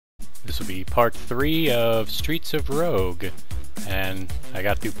This will be part 3 of Streets of Rogue, and I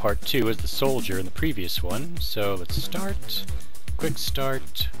got through part 2 as the soldier in the previous one, so let's start. Quick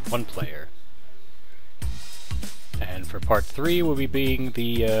start, 1 player. And for part 3 we'll be being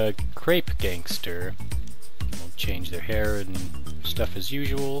the Crepe gangster. We'll change their hair and stuff as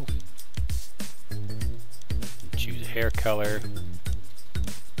usual. Choose a hair color.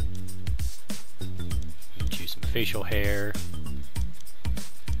 Choose some facial hair.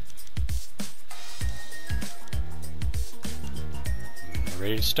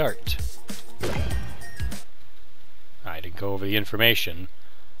 Ready to start. I didn't go over the information.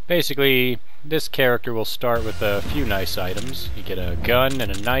 Basically, this character will start with a few nice items. You get a gun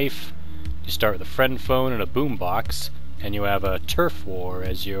and a knife. You start with a friend phone and a boombox, and you have a turf war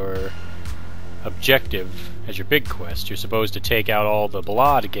as your objective, as your big quest. You're supposed to take out all the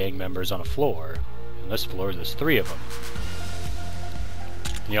Blahd gang members on a floor. On this floor, there's 3 of them.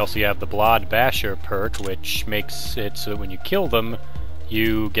 And you also have the Blahd Basher perk, which makes it so that when you kill them,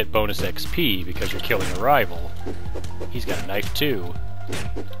 you get bonus XP because you're killing a rival. He's got a knife too.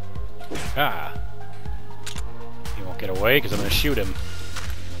 Ah. He won't get away because I'm going to shoot him.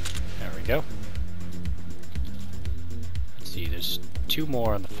 There we go. Let's see, there's 2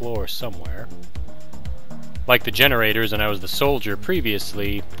 more on the floor somewhere. Like the generators, and I was the soldier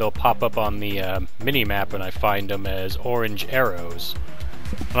previously, they'll pop up on the mini-map when I find them as orange arrows.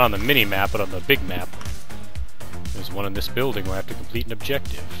 Not on the mini-map, but on the big map. There's one in this building where I have to complete an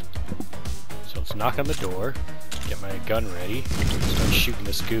objective. So let's knock on the door, get my gun ready, start shooting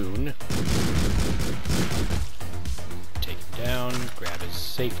this goon. Take him down, grab his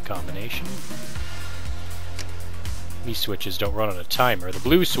safe combination. These switches don't run on a timer. The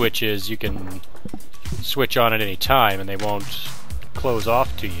blue switches you can switch on at any time and they won't close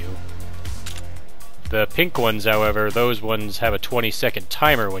off to you. The pink ones, however, those ones have a 20-second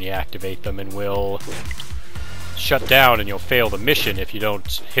timer when you activate them and will shut down, and you'll fail the mission if you don't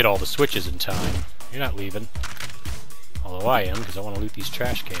hit all the switches in time. You're not leaving. Although I am, because I want to loot these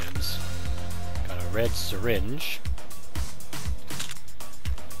trash cans. Got a red syringe.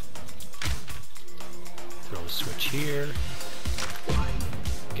 Throw the switch here.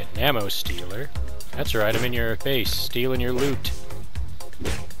 Get an ammo stealer. That's right, I'm in your base, stealing your loot.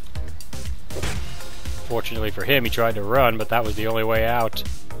 Fortunately for him, he tried to run, but that was the only way out.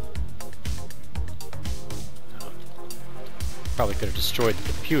 Probably could have destroyed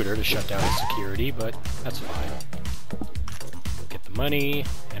the computer to shut down the security, but that's fine. Get the money,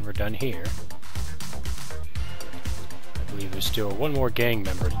 and we're done here. I believe there's still 1 more gang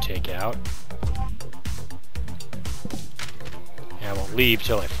member to take out. And I won't leave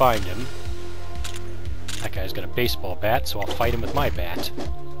till I find him. That guy's got a baseball bat, so I'll fight him with my bat.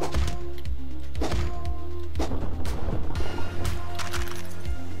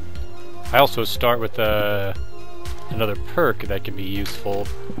 I also start with another perk that can be useful.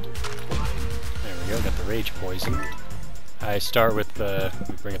 There we go, got the rage poison. I start with let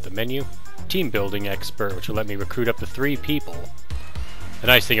me bring up the menu. Team building expert, which will let me recruit up to 3 people. The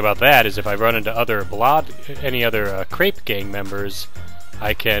nice thing about that is if I run into any other Crepe gang members,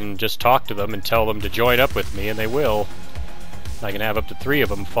 I can just talk to them and tell them to join up with me, and they will. I can have up to 3 of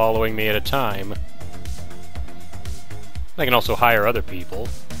them following me at a time. I can also hire other people.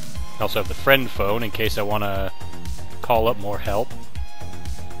 I also have the friend phone in case I want to call up more help.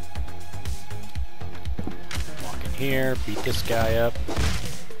 Walk in here, beat this guy up.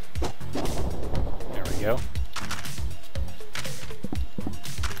 There we go.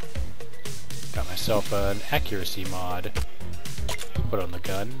 Got myself an accuracy mod. Put on the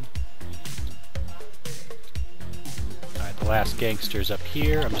gun. Alright, the last gangster's up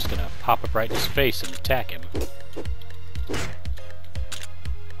here. I'm just gonna pop up right in his face and attack him.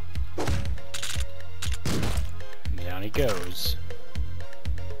 Down he goes.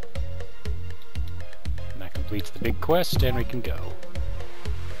 And that completes the big quest, and we can go.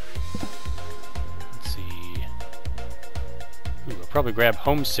 Let's see. Ooh, I'll probably grab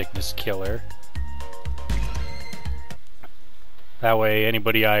Homesickness Killer. That way,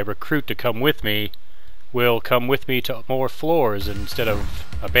 anybody I recruit to come with me will come with me to more floors instead of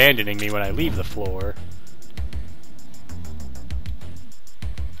abandoning me when I leave the floor.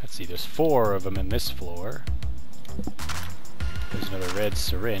 Let's see, there's 4 of them in this floor. There's another red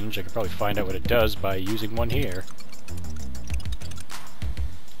syringe. I could probably find out what it does by using one here.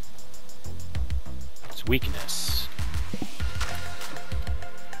 It's weakness.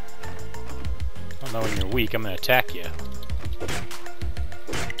 Well, knowing you're weak, I'm going to attack you.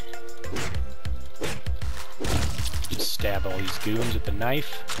 Just stab all these goons with the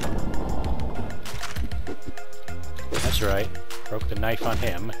knife. That's right. Broke the knife on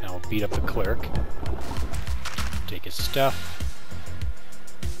him. Now I'll beat up the clerk. Take his stuff.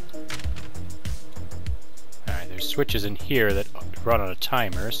 Alright, there's switches in here that run on a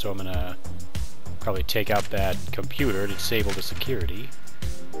timer, so I'm gonna probably take out that computer to disable the security.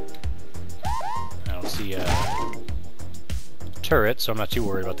 I don't see a turret, so I'm not too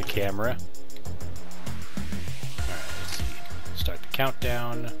worried about the camera. Alright, let's see. Start the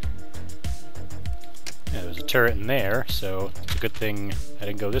countdown. Yeah, there's a turret in there, so it's a good thing I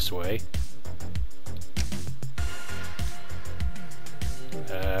didn't go this way.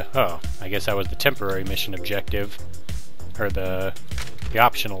 Oh, I guess that was the temporary mission objective. Or the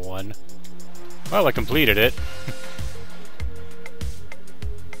optional one. Well, I completed it.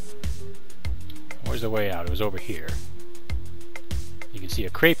 Where's the way out? It was over here. You can see a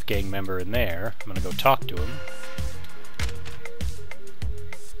Crepe gang member in there. I'm gonna go talk to him.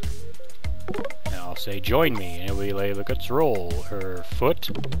 And I'll say, join me. And we lay, let's roll. Her foot.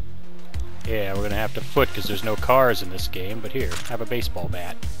 Yeah, we're gonna have to foot because there's no cars in this game, but here, have a baseball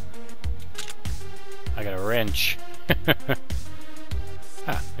bat. I got a wrench.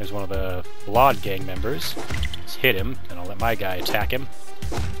 Ah, there's one of the Blahds gang members. Let's hit him, and I'll let my guy attack him.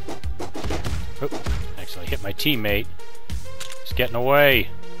 Oop, actually hit my teammate. He's getting away.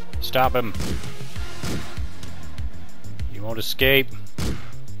 Stop him. You won't escape.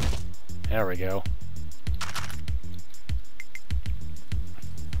 There we go.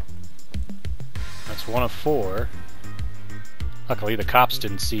 That's 1 of 4. Luckily the cops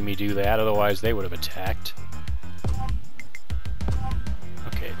didn't see me do that, otherwise they would have attacked.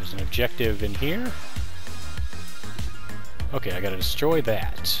 Okay, there's an objective in here. Okay, I gotta destroy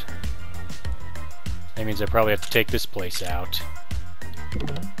that. That means I probably have to take this place out.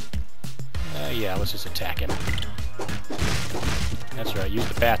 Yeah, let's just attack him. That's right, use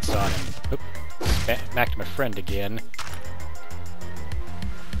the bats on him. Oop, back to my friend again.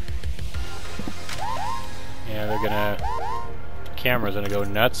 Yeah, they're gonna... camera's gonna go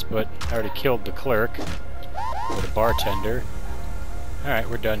nuts, but I already killed the clerk. Or the bartender. Alright,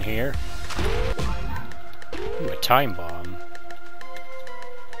 we're done here. Ooh, a time bomb.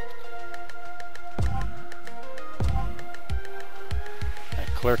 That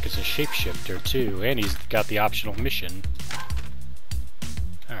clerk is a shapeshifter too, and he's got the optional mission.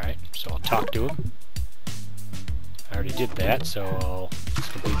 Alright, so I'll talk to him. I already did that, so I'll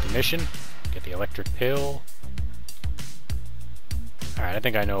complete the mission. Get the electric pill. Alright, I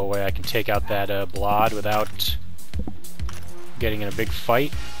think I know a way I can take out that Bladd without getting in a big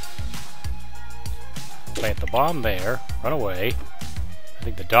fight. Plant the bomb there. Run away. I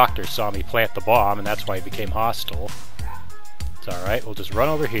think the doctor saw me plant the bomb, and that's why he became hostile. It's alright, we'll just run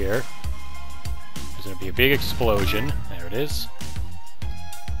over here. There's going to be a big explosion. There it is.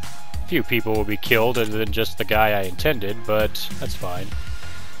 A few people will be killed other than just the guy I intended, but that's fine.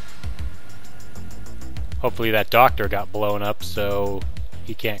 Hopefully that doctor got blown up so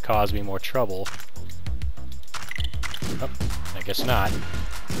he can't cause me more trouble. Oh, I guess not.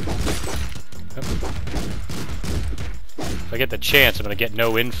 Oh. If I get the chance, I'm going to get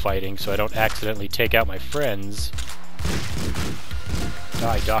no infighting so I don't accidentally take out my friends.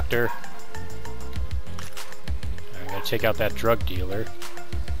 Die, doctor. I'm going to take out that drug dealer.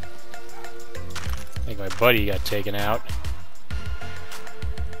 I think my buddy got taken out.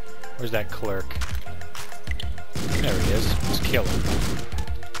 Where's that clerk? There he is. Just kill him.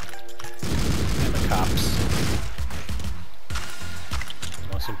 And the cops.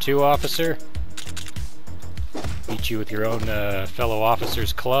 Want some too, officer? Beat you with your own fellow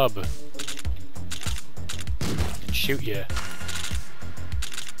officers' club. And shoot you.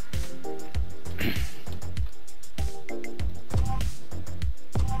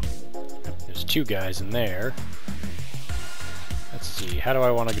 There's 2 guys in there. Let's see, how do I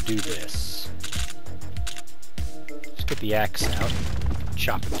want to do this? Let's get the axe out.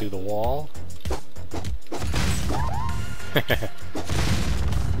 Chop it through the wall. The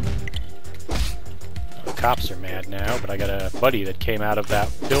cops are mad now, but I got a buddy that came out of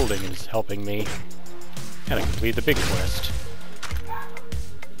that building and is helping me kind of complete the big quest.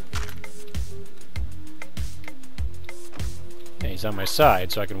 And he's on my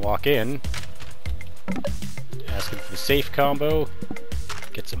side, so I can walk in, ask him for the safe combo,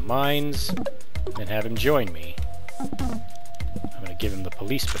 get some mines, and have him join me. I'm going to give him the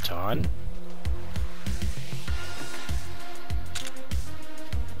police baton.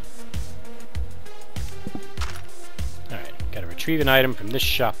 Alright, gotta retrieve an item from this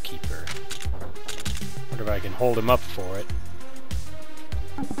shopkeeper. Wonder if I can hold him up for it.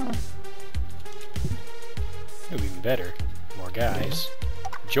 Oh, even better. More guys.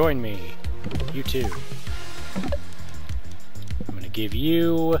 Join me. You too. give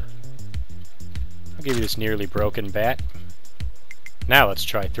you... I'll give you this nearly broken bat. Now let's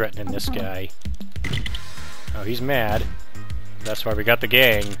try threatening this guy. Oh, he's mad. That's why we got the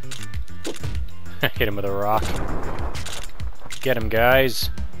gang. Hit him with a rock. Get him, guys.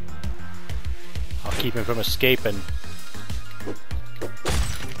 I'll keep him from escaping.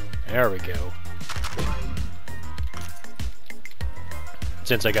 There we go.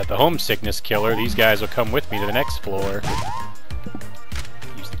 Since I got the homesickness killer, these guys will come with me to the next floor.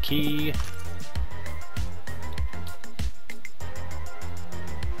 Use the key.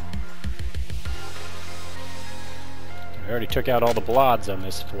 I already took out all the Blahds on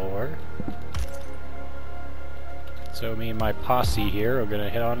this floor. So me and my posse here are gonna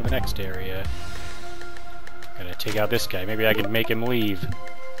head on to the next area. Gotta take out this guy. Maybe I can make him leave.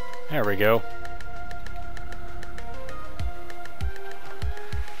 There we go.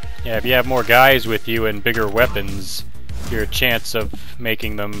 Yeah, if you have more guys with you and bigger weapons, your chance of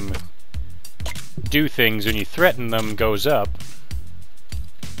making them do things when you threaten them goes up.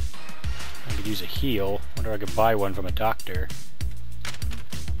 I could use a heal. Wonder if I could buy one from a doctor.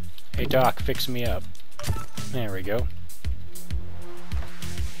 Hey doc, fix me up. There we go.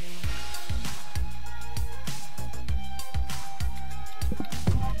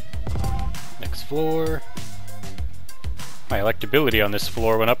 Next floor. My electability on this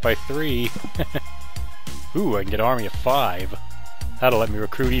floor went up by 3. Ooh, I can get an army of 5. That'll let me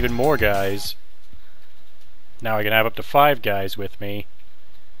recruit even more guys. Now I can have up to 5 guys with me.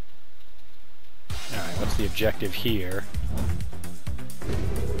 Alright, what's the objective here?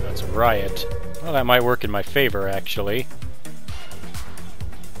 That's a riot. Well, that might work in my favor, actually.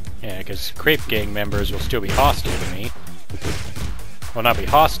 Yeah, because Crepe gang members will still be hostile to me. Well, not be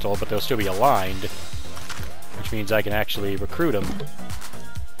hostile, but they'll still be aligned. Which means I can actually recruit them.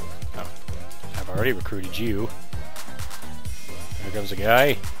 Oh, I've already recruited you. There goes a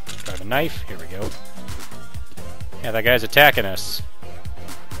guy. Grab a knife. Here we go. Yeah, that guy's attacking us.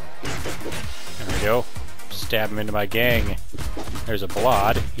 There we go. Stab him into my gang. There's a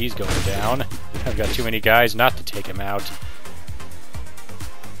Bladd. He's going down. I've got too many guys not to take him out.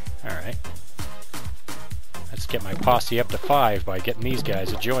 Alright. Let's get my posse up to 5 by getting these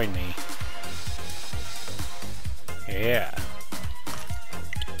guys to join me. Yeah.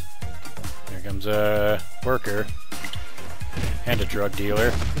 There comes a worker. And a drug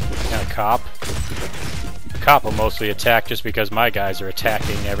dealer. And a cop. The cop will mostly attack just because my guys are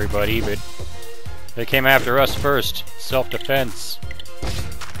attacking everybody, but they came after us first. Self-defense.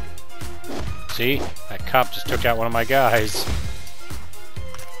 See? That cop just took out one of my guys.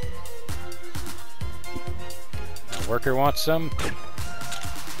 The worker wants some.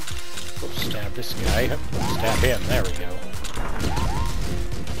 Stab this guy. Stab him. There we go.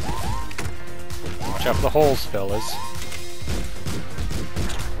 Watch out for the holes, fellas.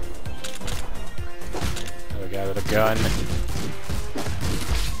 Another guy with a gun.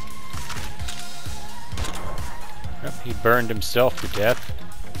 Oh, he burned himself to death.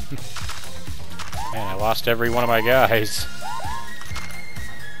 Man, I lost every one of my guys.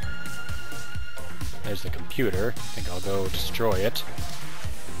 There's the computer. I think I'll go destroy it.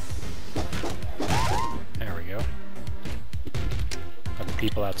 There we go. Let the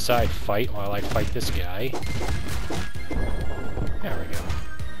people outside fight while I fight this guy. There we go.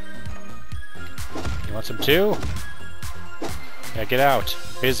 You want some too? Yeah, get out.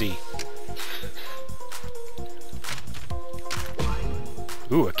 Busy.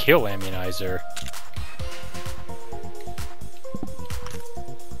 Ooh, a kill immunizer.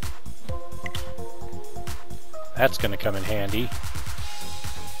 That's gonna come in handy.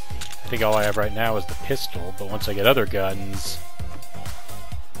 I think all I have right now is the pistol, but once I get other guns...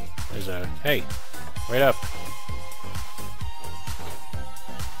 There's a... Hey! Wait up!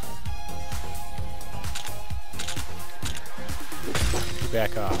 You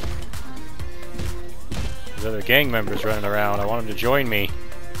back off. There's other gang members running around. I want them to join me.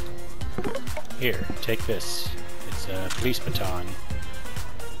 Here, take this. It's a police baton.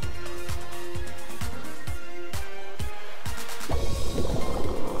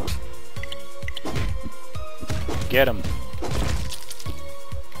 Get him.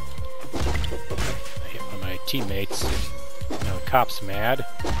 I hit one of my teammates. Now the cop's mad.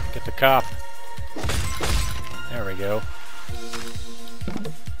 Get the cop. There we go.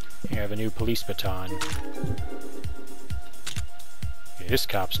 You have a new police baton. Okay, this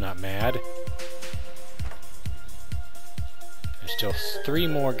cop's not mad. There's still 3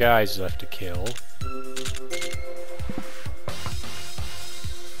 more guys left to kill.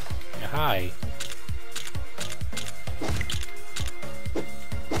 Yeah, hi.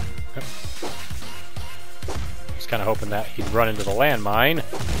 kind of hoping that he'd run into the landmine.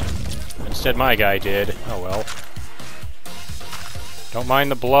 Instead, my guy did. Oh well. Don't mind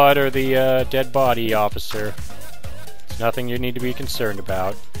the blood or the dead body, officer. It's nothing you need to be concerned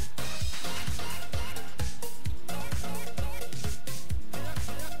about.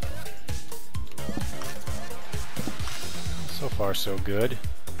 So far, so good.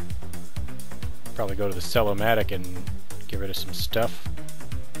 Probably go to the Cellomatic and get rid of some stuff.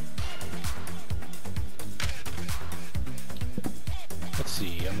 Let's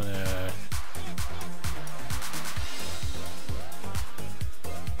see, I'm gonna...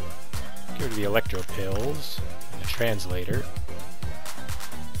 get rid of the electro pills and the translator.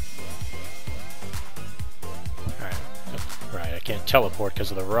 Alright, right, I can't teleport because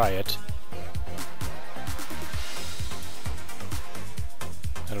of the riot.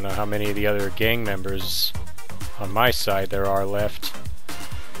 I don't know how many of the other gang members on my side there are left.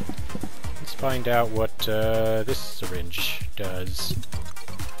 Let's find out what this syringe does.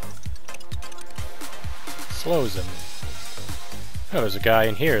 Slows him. Oh, there's a guy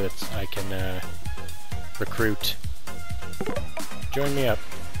in here that I can recruit. Join me up.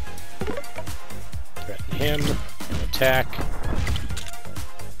 Threaten him. Attack.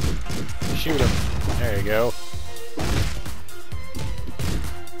 Shoot him. There you go.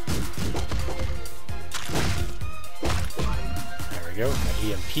 Go. Got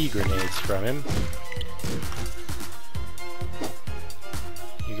EMP grenades from him.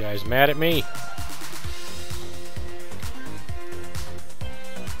 You guys mad at me?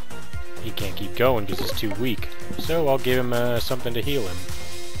 He can't keep going because he's too weak. So I'll give him something to heal him.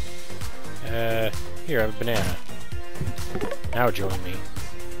 Here, I have a banana. Now join me.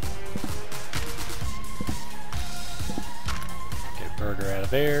 Get a burger out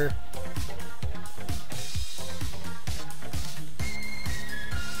of there.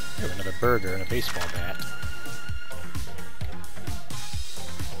 Another burger and a baseball bat.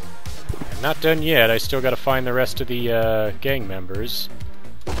 I'm not done yet. I still got to find the rest of the gang members.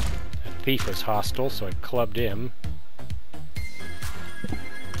 That thief was hostile, so I clubbed him.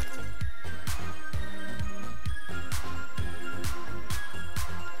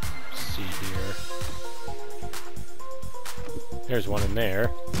 Let's see here. There's one in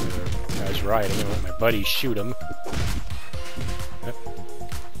there. The guy's riding. I'm gonna let my buddies shoot him.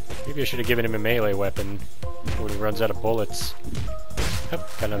 Maybe I should have given him a melee weapon when he runs out of bullets.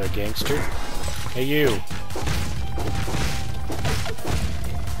 Yep, got another gangster. Hey, you!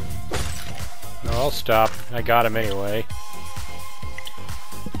 No, I'll stop. I got him anyway.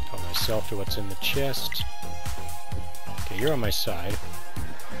 Help myself to what's in the chest. Okay, you're on my side.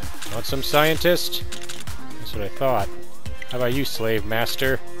 Want some scientist? That's what I thought. How about you, slave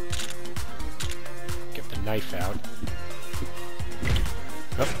master? Get the knife out.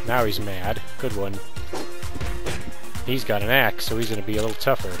 Oh, now he's mad. Good one. He's got an axe, so he's going to be a little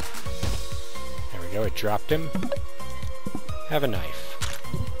tougher. There we go, it dropped him. Have a knife.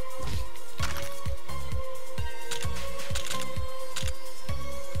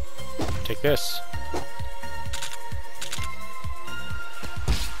 Take this.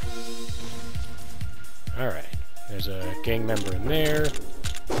 Alright, there's a gang member in there.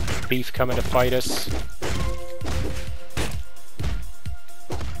 Beef coming to fight us.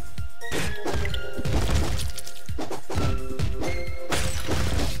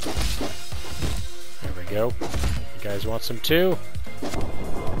 Go. You guys want some too?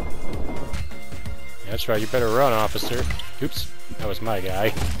 That's right, you better run, officer. Oops, that was my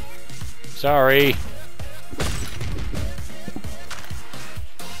guy. Sorry.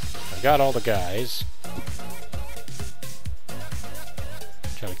 I got all the guys.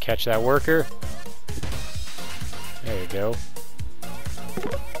 Trying to catch that worker. There you go.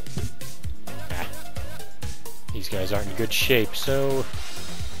 Ah. These guys aren't in good shape, so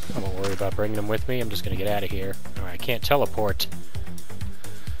I won't worry about bringing them with me. I'm just going to get out of here. Alright, I can't teleport.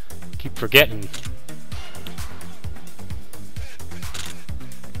 Keep forgetting.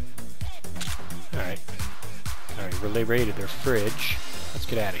 Alright. Alright, they raided their fridge. Let's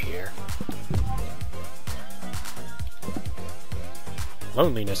get out of here.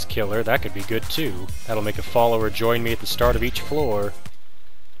 Loneliness killer, that could be good too. That'll make a follower join me at the start of each floor.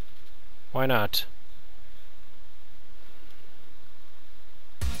 Why not?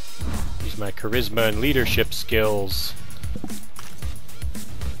 Use my charisma and leadership skills.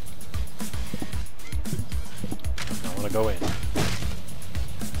 I want to go in.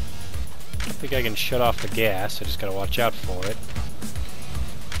 I think I can shut off the gas, I just gotta watch out for it.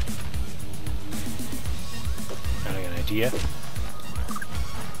 I got an idea.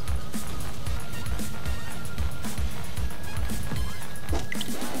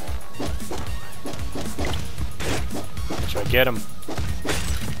 get him.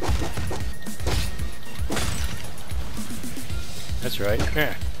 That's right.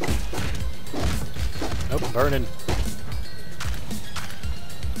 Yeah. Oh, burning.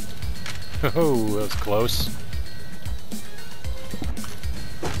 Oh, that was close.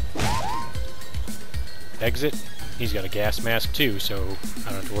 Exit. He's got a gas mask too, so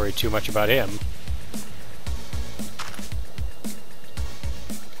I don't have to worry too much about him.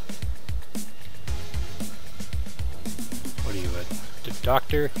 What are you, a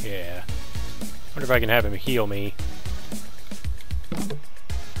doctor? Yeah. Wonder if I can have him heal me.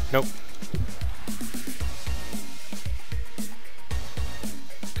 Nope.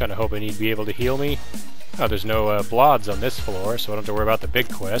 Kinda hoping he'd be able to heal me. Oh, there's no Blahds on this floor, so I don't have to worry about the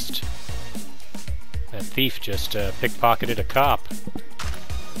big quest. That thief just pickpocketed a cop.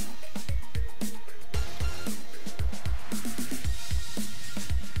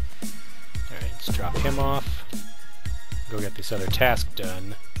 Alright, let's drop him off. Go get this other task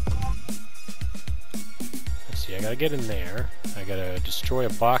done. Let's see, I gotta get in there. I gotta destroy a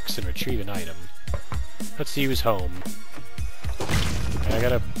box and retrieve an item. Let's see who's home. I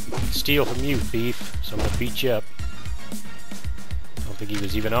gotta steal from you, thief, so I'm gonna beat you up. I don't think he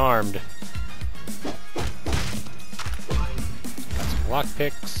was even armed. Got some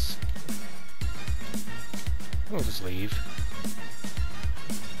lockpicks. We'll just leave.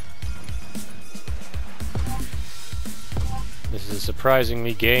 This is a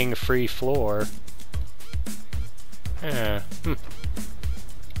surprisingly gang-free floor. I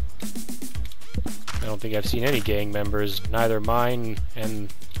don't think I've seen any gang members. Neither mine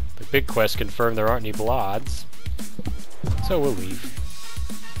and the big quest confirm there aren't any Blahds. So we'll leave.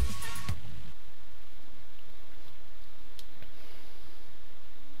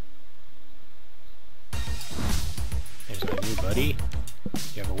 There's my new buddy.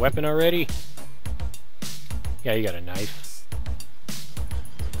 You have a weapon already? Yeah, you got a knife.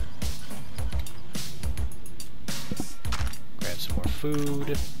 Grab some more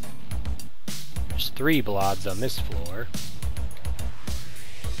food. There's 3 Blahds on this floor.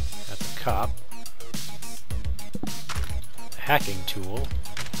 That's a cop. A hacking tool.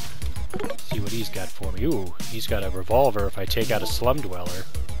 Let's see what he's got for me. Ooh, he's got a revolver if I take out a slum dweller.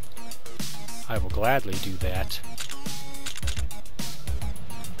 I will gladly do that.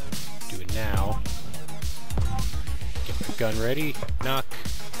 Do it now. Get my gun ready. Knock.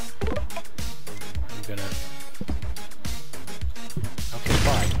 I'm gonna... Okay,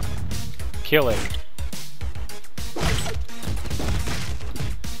 fine. Kill him.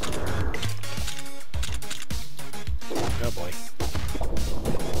 Oh boy.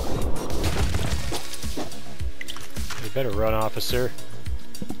 You better run, officer.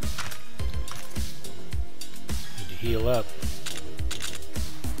 Need to heal up.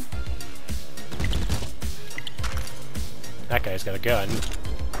 That guy's got a gun.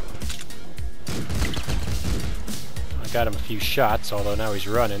 I got him a few shots, although now he's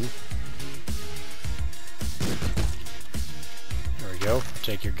running. There we go.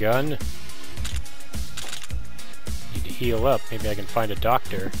 Take your gun. Need to heal up. Maybe I can find a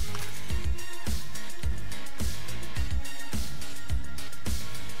doctor.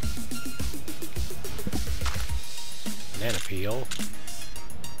 Banana peel.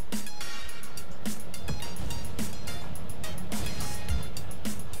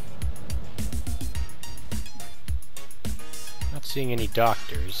 Not seeing any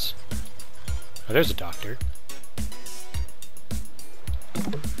doctors. Oh, there's a doctor.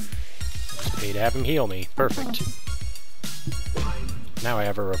 Just pay to have him heal me. Perfect. Now I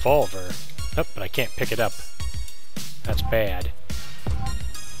have a revolver. Oh, but I can't pick it up. That's bad. I'm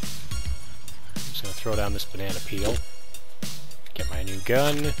just gonna throw down this banana peel. Get my new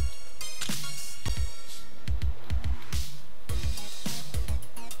gun.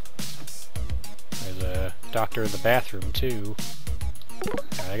 There's a doctor in the bathroom, too.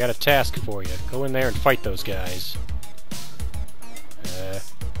 Alright, I got a task for you. Go in there and fight those guys.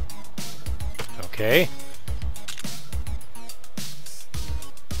 Okay.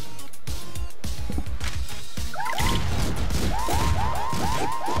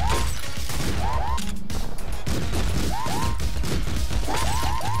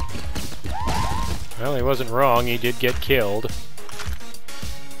 Well, he wasn't wrong. He did get killed.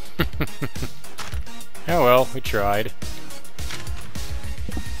 Oh well, we tried.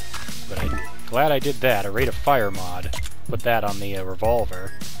 But I'm glad I did that. A rate of fire mod. Put that on the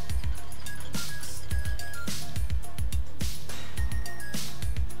revolver.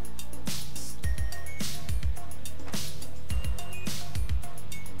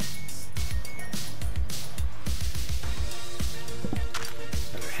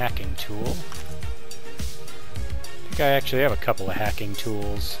 Another hacking tool. I think I actually have a couple of hacking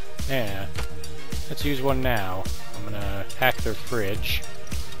tools. Yeah. Let's use one now. I'm gonna hack their fridge.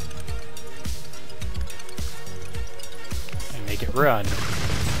 And make it run.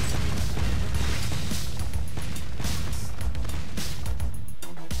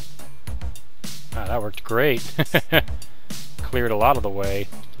 Ah, that worked great. Cleared a lot of the way.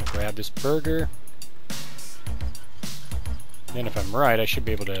 Grab this burger. Then if I'm right, I should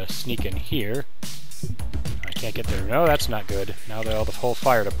be able to sneak in here. I can't get there. No, that's not good. Now that the whole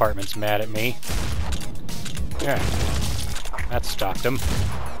fire department's mad at me. Yeah, that stopped them.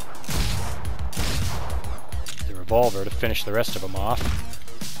 The revolver to finish the rest of them off.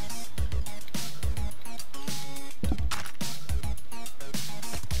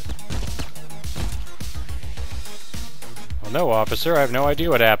 Well, no, officer, I have no idea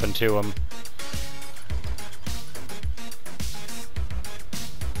what happened to him.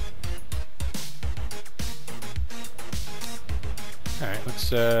 Alright, let's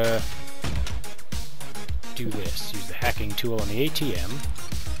do this. Use the hacking tool on the ATM.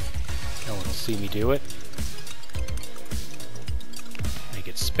 No one will see me do it. Make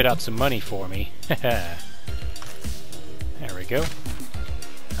it spit out some money for me. There we go.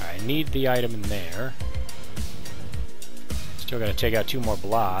 Alright, I need the item in there. Still gotta take out 2 more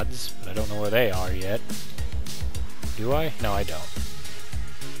Blahds, but I don't know where they are yet. Do I? No, I don't.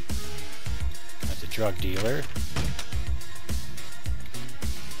 That's a drug dealer.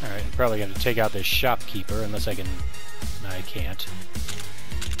 Alright, I'm probably going to take out this shopkeeper unless I can... No, I can't.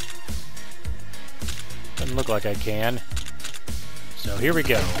 Doesn't look like I can. So here we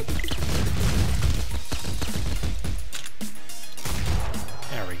go.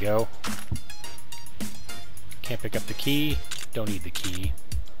 There we go. Can't pick up the key. Don't need the key.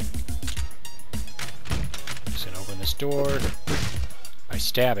 Just going to open this door by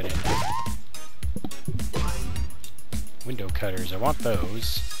stabbing it. Window cutters, I want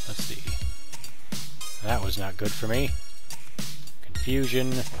those. Let's see. That was not good for me.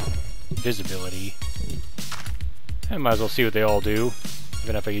 Confusion, visibility. I might as well see what they all do,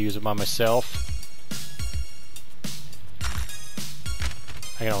 even if I use them on myself.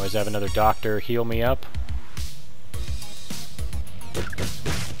 I can always have another doctor heal me up.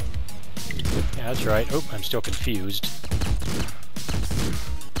 Yeah, that's right. Oh, I'm still confused.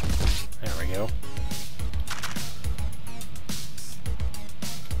 There we go.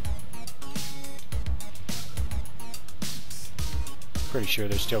 Pretty sure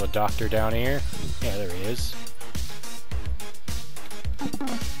there's still a doctor down here. Yeah, there he is.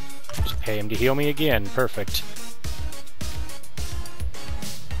 Just pay him to heal me again. Perfect.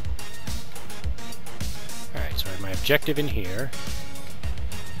 Alright, so I have my objective in here.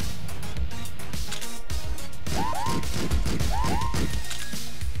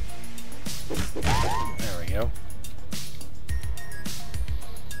 There we go.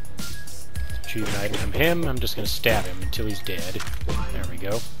 Retrieve an item from him. I'm just going to stab him until he's dead. There we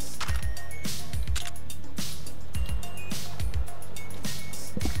go.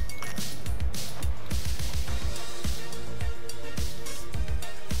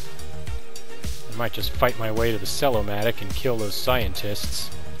 I might just fight my way to the Cellomatic and kill those scientists,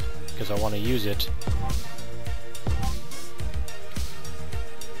 because I want to use it.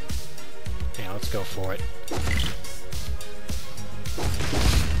 Yeah, let's go for it.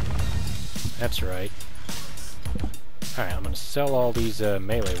 That's right. Alright, I'm going to sell all these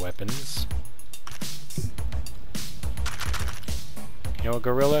melee weapons. You know what,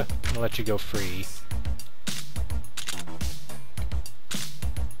 Gorilla? I'm going to let you go free.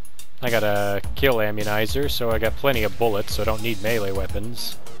 I got a kill immunizer, so I got plenty of bullets, so I don't need melee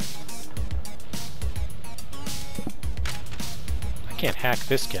weapons. I can't hack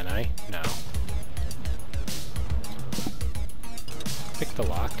this, can I? No. Pick the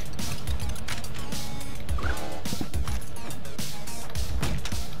lock.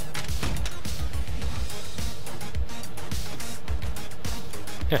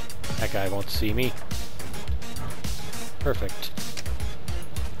 That guy won't see me. Perfect.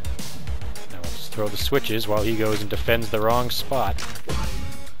 Now we'll just throw the switches while he goes and defends the wrong spot. A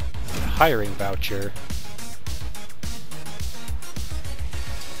hiring voucher.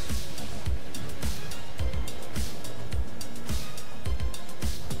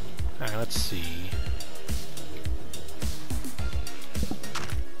 Alright, let's see.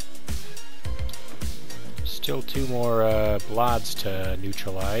 Still 2 more Blahds to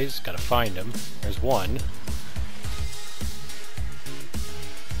neutralize. Gotta find them. There's one.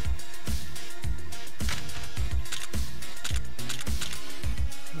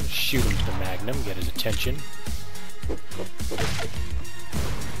 Shoot him to the Magnum, get his attention.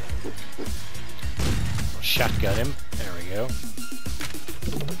 shotgun him. There we go.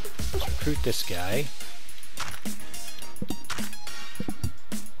 Let's recruit this guy.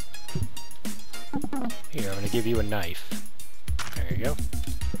 Here, I'm gonna give you a knife. There you go.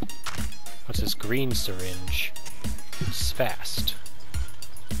 What's this green syringe? It's fast.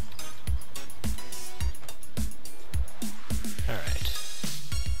 Alright.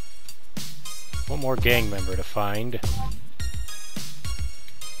 One more gang member to find.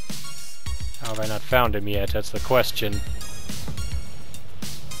 How have I not found him yet? That's the question.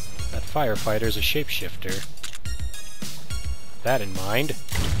 That firefighter's a shapeshifter. That in mind.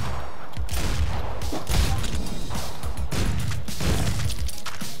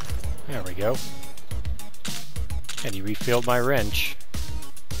 There we go. And he refilled my wrench.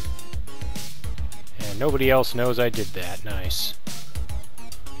 And nobody else knows I did that. Nice.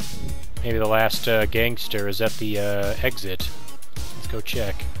 Maybe the last gangster is at the exit. Let's go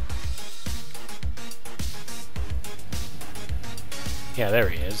check. Yeah, there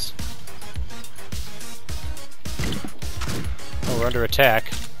he is. Oh, we're under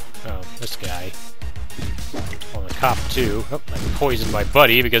attack. Oh, this guy. Well, the cop too. Oh, I poisoned my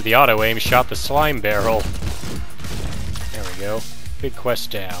buddy because the auto-aim shot the slime barrel. There we go. Big quest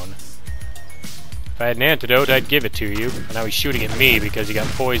down. If I had an antidote, I'd give it to you. But now he's shooting at me because he got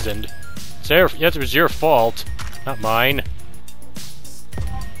poisoned. That was your fault, not mine.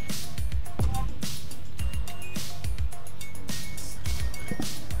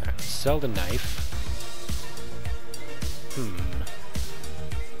 Alright, let's sell the knife.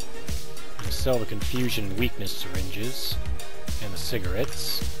 Sell the confusion and weakness syringes and the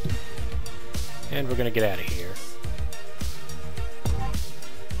cigarettes, and we're gonna get out of here.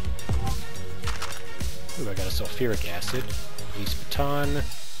 Ooh, I got a sulfuric acid. Police baton.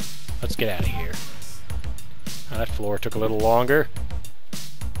 Let's get out of here. Oh, that floor took a little longer.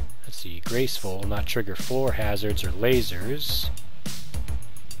 Let's see. Graceful, not trigger floor hazards or lasers.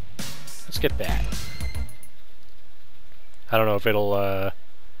 Let's get that. I don't know if it'll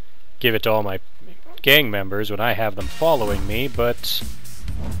give it to all my gang members when I have them following me, but...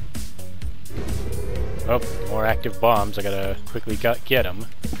 Oh, more active bombs. I gotta quickly get them.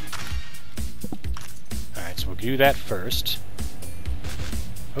 Alright, so we'll do that first.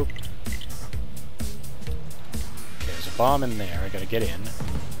 Oh. Okay, there's a bomb in there. I gotta get in.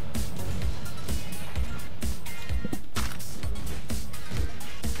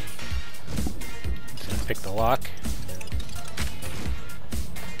 Just gonna pick the lock.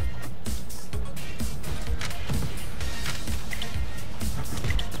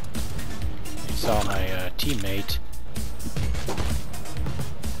 Saw my teammate.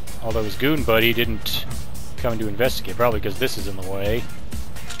 Although his goon buddy didn't come to investigate, probably because this is in the way.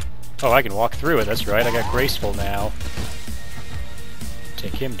 Oh, I can walk through it, that's right, I got Graceful now.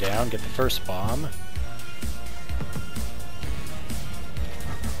 Take him down, get the first bomb.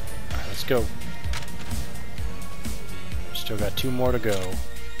 Alright, let's go. Still got 2 more to go.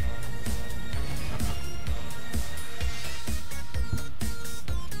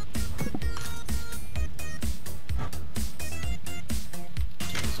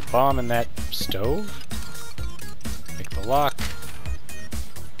 Bomb in that stove. Pick the lock.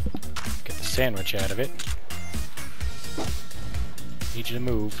 Get the sandwich out of it. Need you to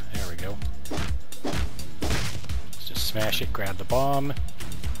move. There we go. Let's just smash it, grab the bomb.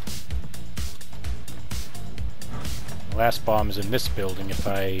 The last bomb is in this building if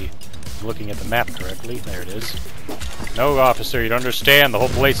I'm looking at the map correctly. There it is. No, officer, you don't understand. The whole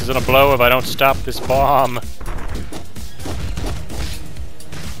place is gonna blow if I don't stop this bomb.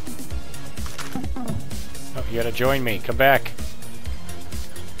 You gotta join me. Come back.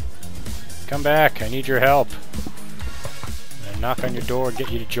 Come back. I need your help. I'm gonna knock on your door and get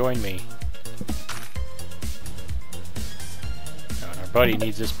you to join me. Oh, and our buddy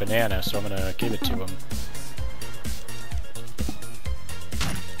needs this banana, so I'm gonna give it to him.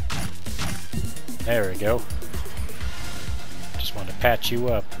 There we go. Just wanted to patch you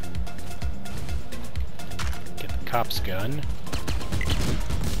up. Get the cop's gun.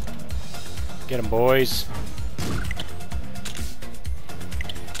 Get him, boys.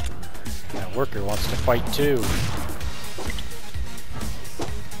 That worker wants to fight too.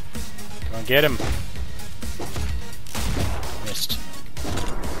 Come on, get him. Missed.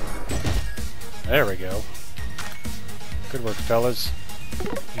 There we go. Good work, fellas.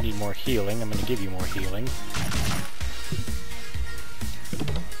 You need more healing. I'm going to give you more healing.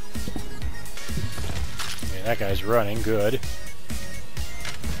 Okay, that guy's running. Good.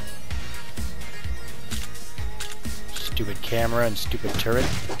 Stupid camera and stupid turret.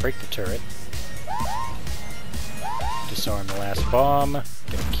 Break the turret. Disarm the last bomb.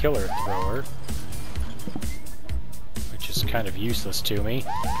 Get a killer thrower. kind of useless to me.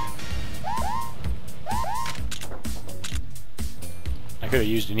 I could have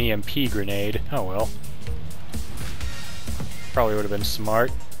used an EMP grenade. Oh well. Probably would have been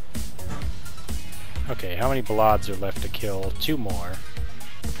smart. Okay, how many Blahds are left to kill? 2 more.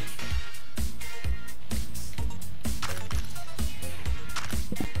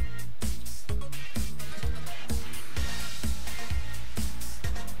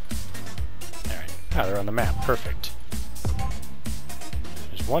 Alright. Ah, they're on the map. Perfect.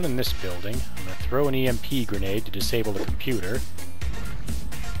 There's one in this building. I'm going to throw an EMP grenade to disable the computer.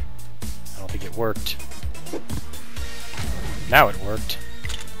 I don't think it worked. Now it worked.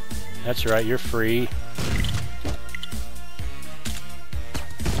 That's right, you're free.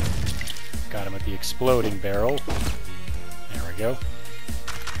 Got him with the exploding barrel. There we go.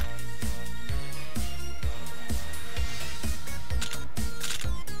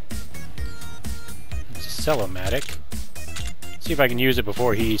 It's a Celomatic. See if I can use it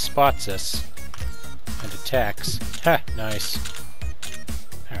before he spots us and attacks. Ha! Nice.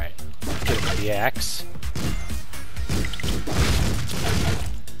 Alright, get him with the axe.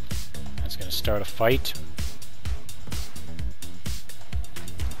 That's gonna start a fight.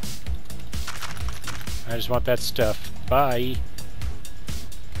 I just want that stuff. Bye!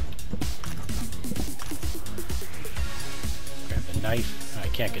 Grab the knife. Oh, I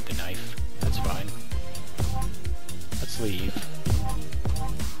can't get the knife. That's fine. Let's leave.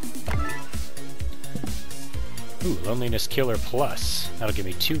 Ooh, Loneliness Killer Plus. That'll give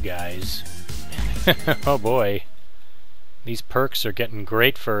me 2 guys. Oh boy. These perks are getting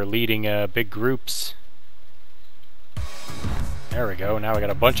great for leading big groups. There we go, now I got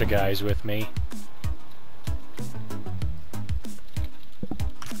a bunch of guys with me.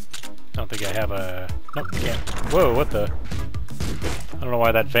 I don't think I have a... Nope, can't. Whoa, what the... I don't know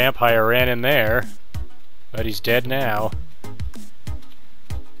why that vampire ran in there, but he's dead now.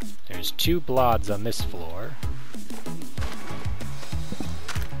 There's 2 Blahds on this floor.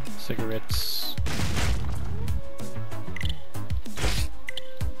 Cigarettes.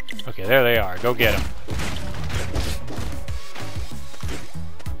 Okay, there they are. Go get them.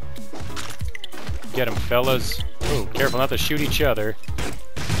 Get them, fellas. Ooh, careful not to shoot each other.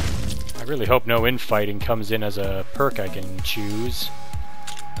 I really hope no infighting comes in as a perk I can choose.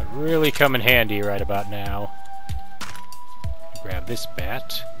 That'd really come in handy right about now. Grab this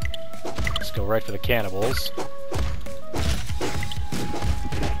bat. Let's go right for the cannibals.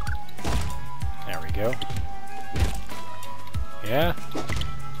 There we go. Yeah?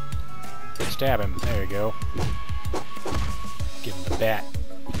 Stab him. There you go. Give him the bat.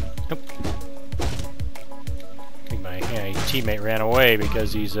 Nope. I think my teammate ran away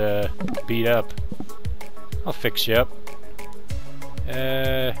because he's beat up. I'll fix you up.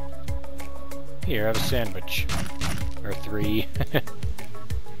 Here, have a sandwich. Or 3. I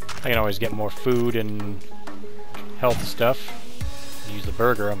can always get more food and health stuff. Use the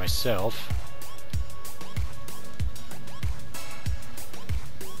burger on myself.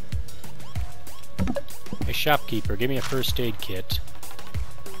 Hey, shopkeeper, give me a first aid kit.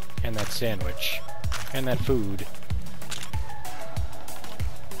 And that sandwich. And that food.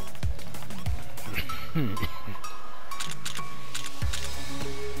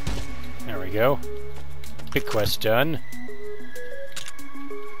 There we go. Big quest done.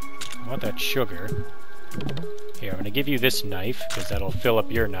 I want that sugar. Here, I'm going to give you this knife, because that'll fill up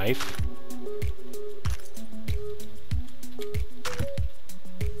your knife.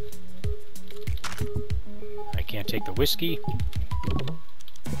 I can't take the whiskey.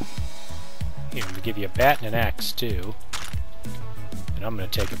 Here, I'm going to give you a bat and an axe, too. And I'm going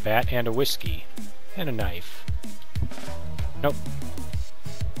to take a bat and a whiskey. And a knife. Nope.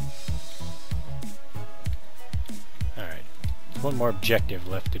 Alright. One more objective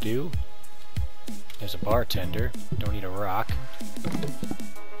left to do. There's a bartender. Don't need a rock.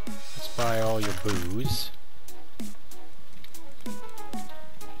 Let's buy all your booze.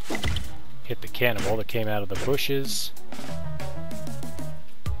 Hit the cannibal that came out of the bushes.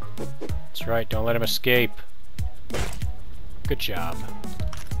 That's right, don't let him escape. Good job.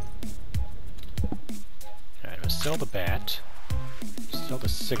 Alright, I'm gonna sell the bat. Sell the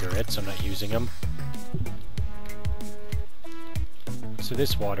cigarettes, I'm not using them. What's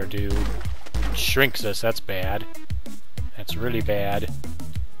this water do? It shrinks us, that's bad. That's really bad.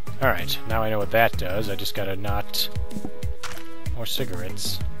 Alright, now I know what that does. I just gotta not... more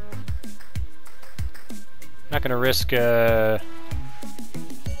cigarettes. Not gonna risk going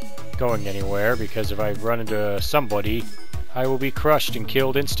anywhere, because if I run into somebody, I will be crushed and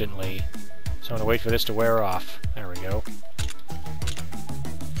killed instantly. So I'm gonna wait for this to wear off. There we go.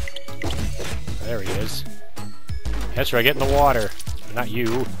 There he is. That's right, get in the water. Not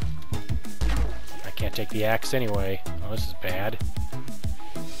you. I can't take the axe anyway. Oh, this is bad.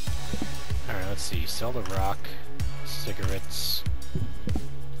 Alright, let's see. Sell the rock. Cigarettes.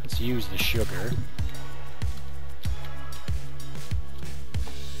 Let's use the sugar.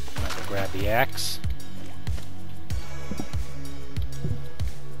 Might as well grab the axe.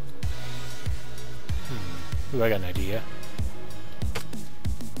 Ooh, I got an idea.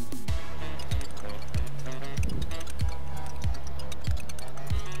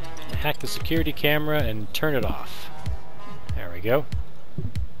 Hack the security camera and turn it off. There we go.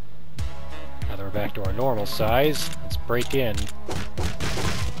 Now that we're back to our normal size, let's break in.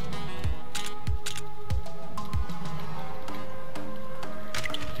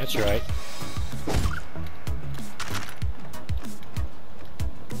 That's right.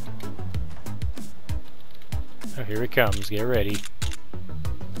 Oh, here he comes. Get ready.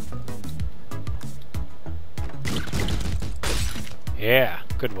 Yeah,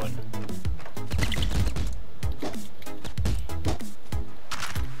 good one.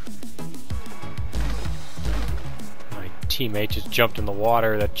 My teammate just jumped in the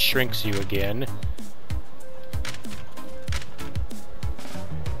water that shrinks you again.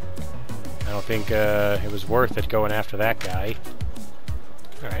 I don't think it was worth it going after that guy.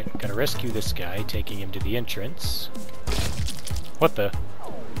 Alright, gotta rescue this guy, taking him to the entrance. What the?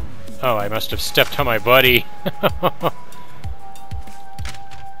 Oh, I must have stepped on my buddy.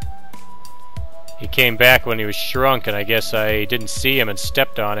 He came back when he was shrunk, and I guess I didn't see him and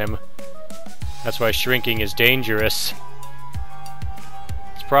stepped on him. That's why shrinking is dangerous.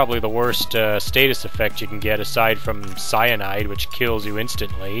 It's probably the worst status effect you can get, aside from cyanide, which kills you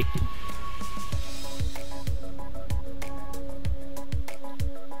instantly.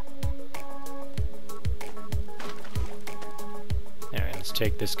 Alright, let's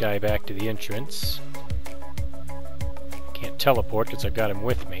take this guy back to the entrance. Can't teleport because I've got him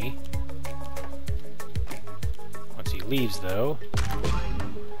with me. Leaves though.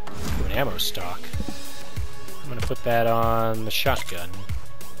 Ooh, an ammo stock. I'm gonna put that on the shotgun.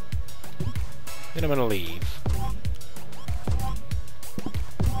 Then I'm gonna leave.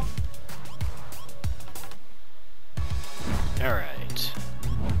 Alright.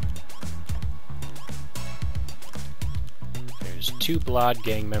 There's 2 Blahd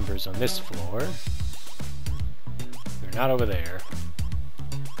gang members on this floor. They're not over there.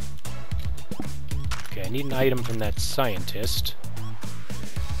 Okay, I need an item from that scientist.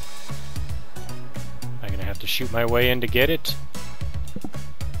 I'm gonna have to shoot my way in to get it.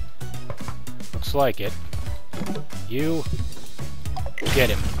 Looks like it. You get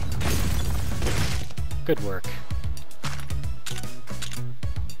him. Good work.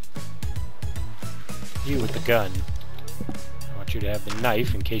 You with the gun. I want you to have the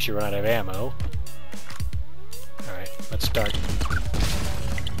knife in case you run out of ammo. Alright, let's start.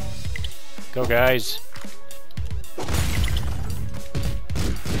 Go, guys.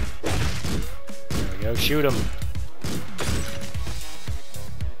 There we go. Shoot him.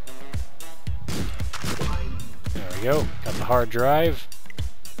 There we go. Got the hard drive.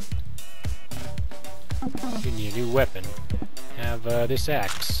 You need a new weapon. Have this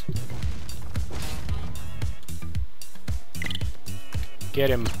axe. Get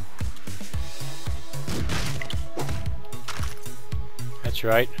him. That's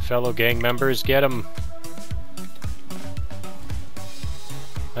right, fellow gang members, get him.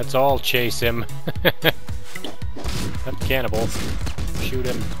 Let's all chase him. That cannibal. Shoot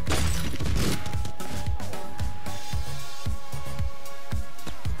him.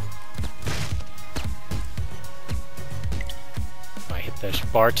 I hit the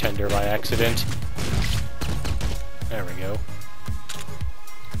bartender by accident. There we go.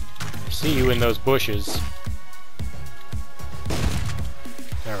 I see you in those bushes.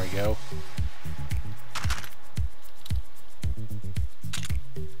 There we go.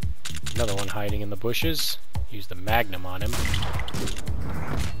 Another one hiding in the bushes. Use the magnum on him.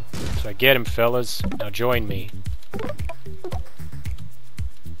 So I get him, fellas. Now join me.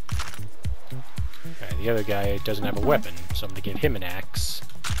 Okay, the other guy doesn't have a weapon, so I'm gonna give him an axe.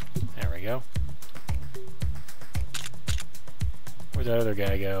 There we go. Where'd that other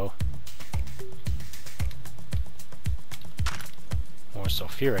guy go? More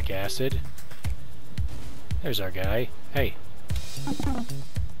sulfuric acid. There's our guy. Hey.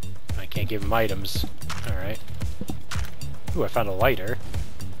 I can't give him items. Alright. Ooh, I found a lighter.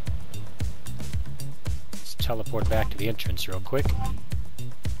 Let's teleport back to the entrance real quick.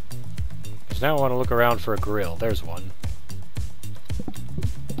 Because now I want to look around for a grill. There's one.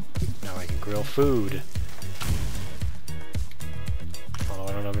 Now I can grill food. Although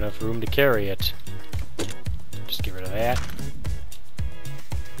I don't have enough room to carry it. Just get rid of of that.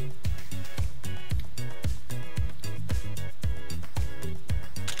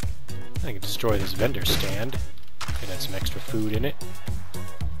 I can destroy this vendor stand. It had some extra food in it.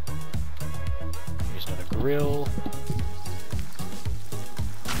 Here's another grill.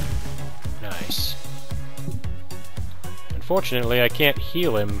 Nice. Unfortunately, I can't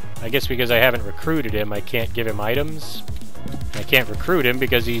heal him. I guess because I haven't recruited him, I can't give him items. I can't recruit him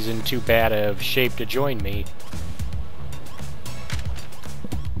because he's in too bad of shape to join me.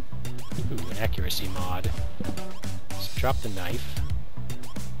 Ooh, an accuracy mod. Let's drop the knife.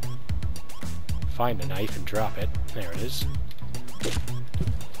 Find the knife and drop it. There it is.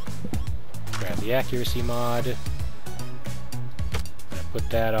 Grab the accuracy mod. Put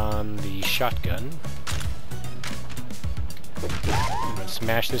that on the shotgun. I'm gonna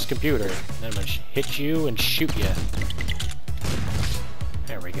smash this computer. Then I'm gonna hit you and shoot you.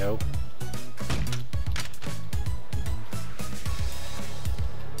 There we go.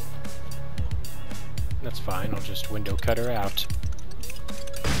 That's fine, I'll just window cut her out.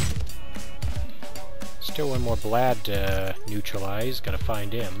 Still one more Blad neutralize, gotta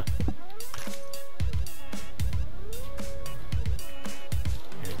find him.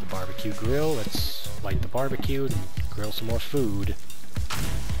 Here's the barbecue grill, let's light the barbecue and grill some more food.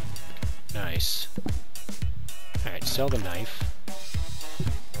 Nice. Alright, sell the knife.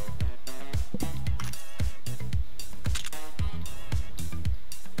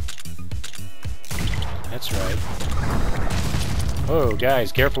 That's right. Oh,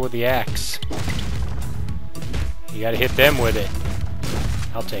 guys, careful with the axe. You gotta hit them with it.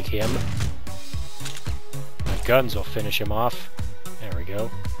 I'll take him. My guns will finish him off. There we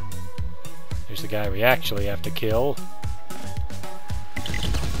go. There's the guy we actually have to kill.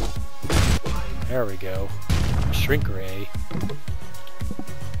 There we go. Shrink ray.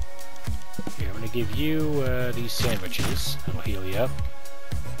 Here, I'm gonna give you these sandwiches. That'll heal you up.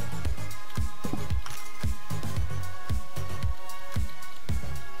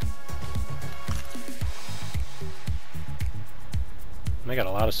 I got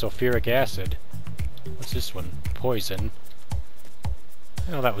a lot of sulfuric acid. What's this one? Poison.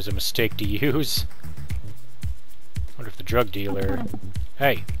 Oh, that was a mistake to use. Wonder if the drug dealer...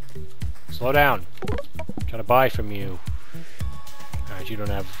 Hey! Slow down! I'm trying to buy from you. Alright, you don't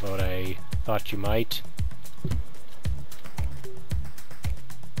have what I thought you might.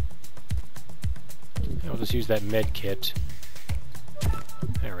 I'll just use that med kit.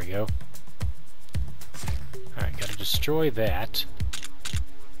 There we go. Alright, gotta destroy that.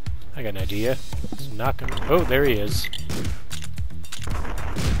 I got an idea. Let's knock him. Oh, there he is.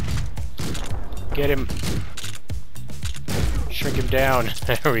 Get him. Shrink him down.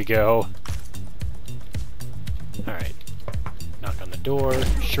 There we go. Alright. Knock on the door.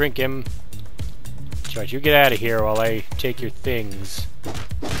 Shrink him. That's right, you get out of here while I take your things.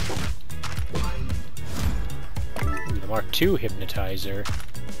 Ooh, the Mark II hypnotizer.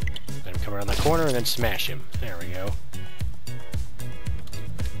 Let him come around the corner and then smash him. There we go.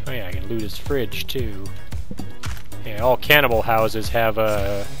 Oh yeah, I can loot his fridge too. Yeah, all cannibal houses have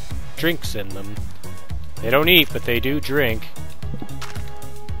drinks in them. They don't eat, but they do drink.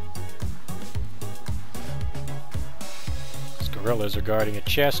 These gorillas are guarding a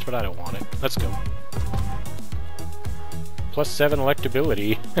chest, but I don't want it. Let's go. +7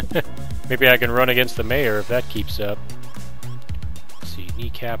 electability. Maybe I can run against the mayor if that keeps up. Let's see,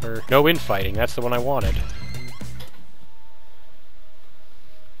 kneecapper. No infighting, that's the one I wanted.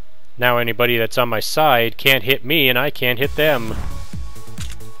 Now anybody that's on my side can't hit me, and I can't hit them.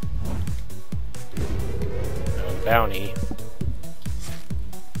 Oh, bounty.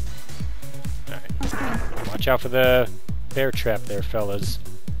 Alright. Watch out for the bear trap there, fellas.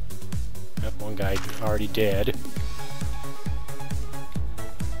 Yep, one guy already dead.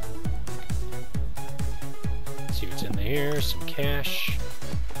 Let's see what's in here. Some cash.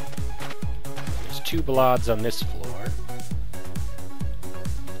 There's 2 Blahds on this floor.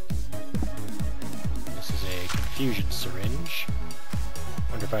 Fusion syringe.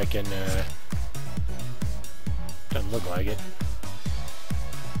 Wonder if I can, doesn't look like it.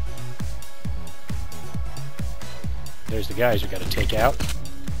 There's the guys we gotta take out.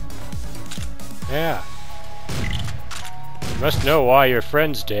 Yeah. You must know why your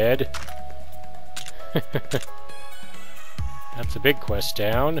friend's dead. That's a big quest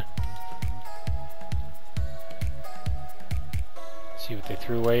down. Let's see what they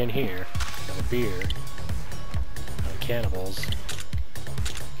threw away in here. Another beer. Cannibals.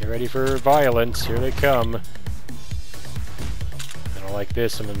 Get ready for violence. Here they come. I don't like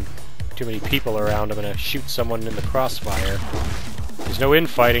this. I'm in too many people around. I'm gonna shoot someone in the crossfire. There's no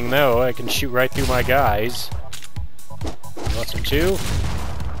infighting though. I can shoot right through my guys. 2.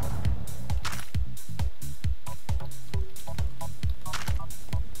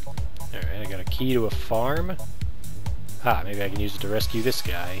 Alright, I got a key to a farm. Ah, maybe I can use it to rescue this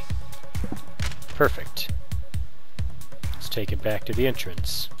guy. Perfect. Let's take it back to the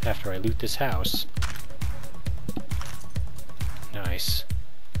entrance after I loot this house. Nice.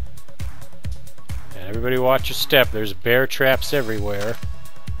 And everybody watch your step, there's bear traps everywhere.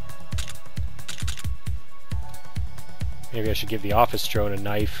 Maybe I should give the office drone a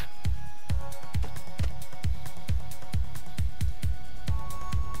knife.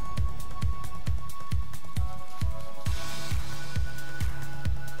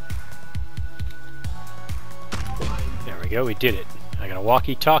 There we go, we did it. I got a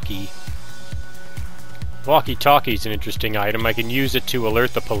walkie-talkie. Walkie-talkie's an interesting item. I can use it to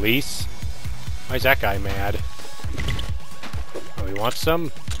alert the police. Why is that guy mad? Oh, he wants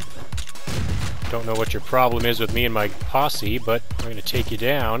some? Don't know what your problem is with me and my posse, but I'm going to take you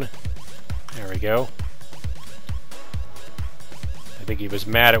down. There we go. I think he was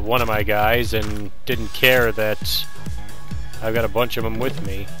mad at one of my guys and didn't care that I've got a bunch of them with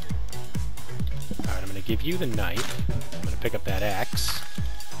me. Alright, I'm going to give you the knife. I'm going to pick up that axe.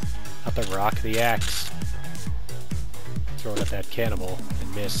 Not the rock, the axe. Throw it at that cannibal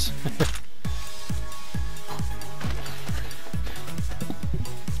and miss.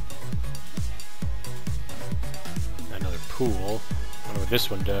 Another pool. I wonder what this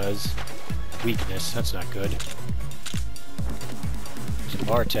one does. Weakness, that's not good. There's a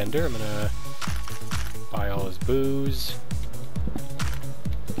bartender. I'm gonna buy all his booze.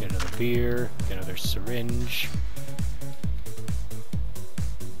 Get another beer. Get another syringe.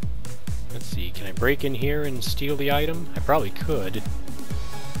 Let's see, can I break in here and steal the item? I probably could.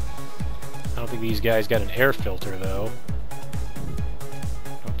 I don't think these guys got an air filter, though.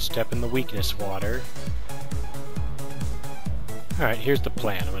 Don't step in the weakness water. Alright, here's the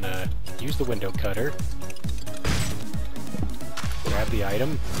plan. I'm gonna use the window cutter, grab the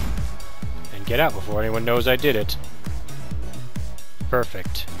item, and get out before anyone knows I did it.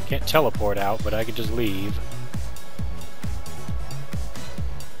 Perfect. Can't teleport out, but I can just leave.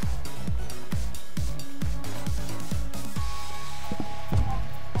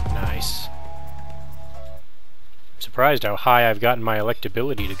 Nice. Surprised how high I've gotten my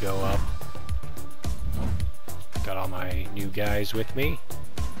electability to go up. Got all my new guys with me.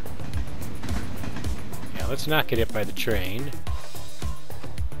 Yeah, let's not get hit by the train.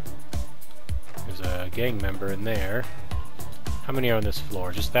 There's a gang member in there. How many are on this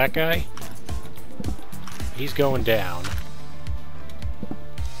floor? Just that guy? He's going down.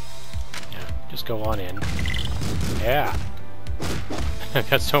 Yeah, just go on in. Yeah. I've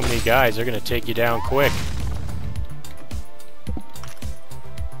got so many guys, they're gonna take you down quick.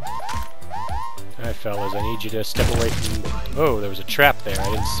 Alright, fellas, I need you to step away from... Oh, there was a trap there. I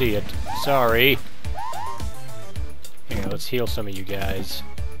didn't see it. Sorry. Here, let's heal some of you guys.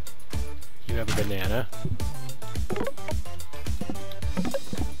 You have a banana.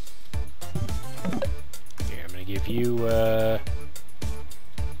 Here, I'm gonna give you,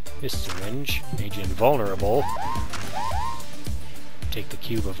 this syringe. Made you invulnerable. Take the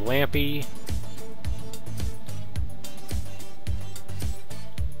cube of Lampy.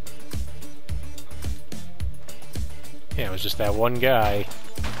 Yeah, it was just that one guy.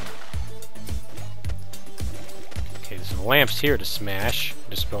 Okay, there's some lamps here to smash.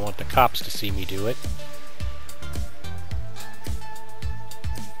 Just don't want the cops to see me do it.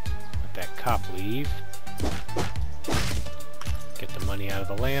 Let that cop leave. Get the money out of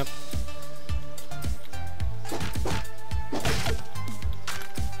the lamp.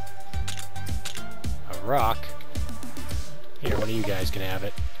 A rock. Here, one of you guys can have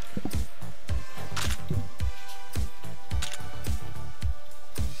it.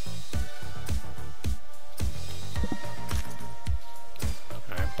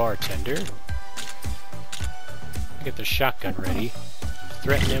 Bartender. Get the shotgun ready.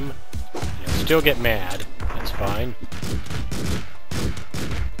 Threaten him. He'll still get mad. That's fine.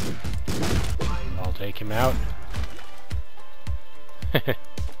 I'll take him out.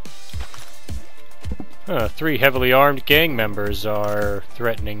 3 heavily armed gang members are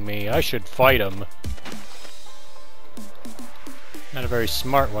threatening me. I should fight them. Not a very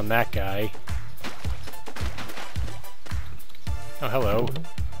smart one, that guy. Oh, hello.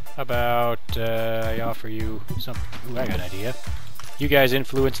 How about I offer you something? Ooh, I got an idea. You guys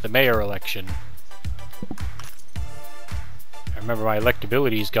influence the mayor election. I remember my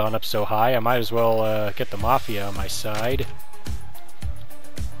electability's gone up so high, I might as well get the mafia on my side.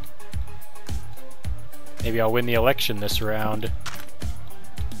 Maybe I'll win the election this round.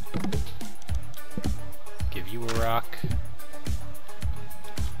 Give you a rock.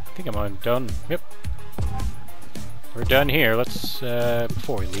 think I'm done. Yep. We're done here. Let's,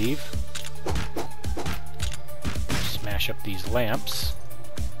 before we leave, smash up these lamps.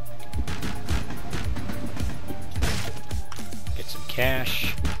 Get some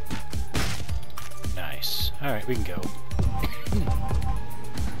cash. Nice. Alright, we can go.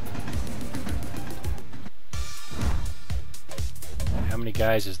 How many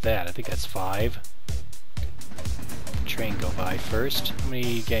guys is that? I think that's 5. Train go by first. How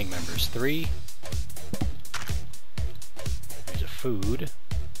many gang members? 3. There's a food.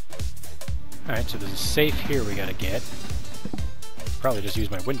 Alright, so there's a safe here we gotta get. Probably just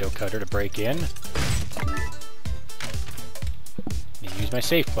use my window cutter to break in. Use my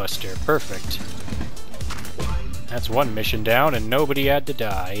safe buster. Perfect. That's one mission down and nobody had to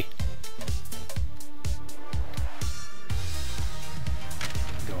die.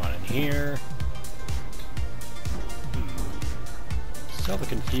 Go on in here. Sell the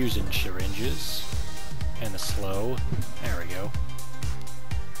confusing syringes. And the slow. There we go.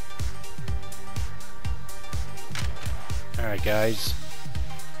 Alright guys.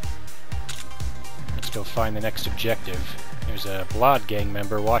 Let's go find the next objective. There's a Blahd gang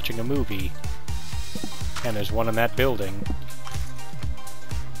member watching a movie. And there's one in that building.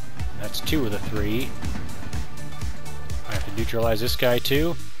 That's 2 of the 3. I have to neutralize this guy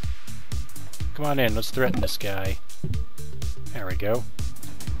too. Come on in, let's threaten this guy. There we go.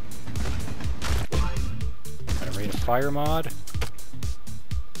 Gotta rate a fire mod.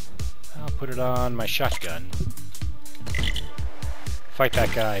 I'll put it on my shotgun. Fight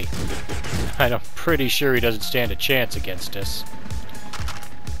that guy. I'm pretty sure he doesn't stand a chance against us.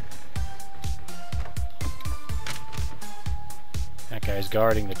 That guy's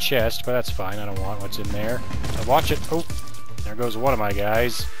guarding the chest, but that's fine. I don't want what's in there. So watch it. Oh, there goes one of my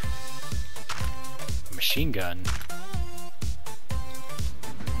guys. A machine gun.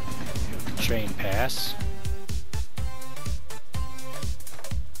 Train pass.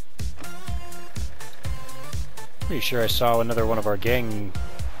 Pretty sure I saw another one of our gang.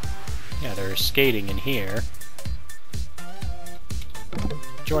 Yeah, they're skating in here.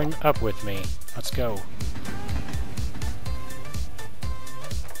 Join up with me. Let's go.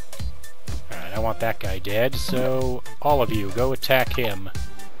 Alright, I want that guy dead, so all of you, go attack him.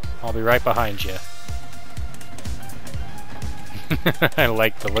 I'll be right behind you. I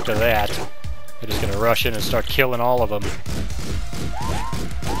like the look of that. They're just gonna rush in and start killing all of them.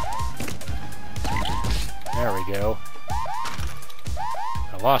 There we go.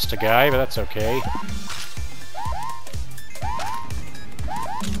 I lost a guy, but that's okay.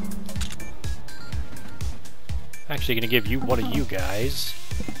 Actually gonna give you one of you guys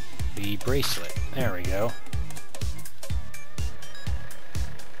the bracelet. There we go.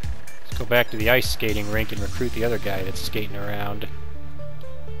 Let's go back to the ice skating rink and recruit the other guy that's skating around.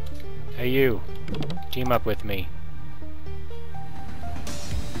 Hey you, team up with me.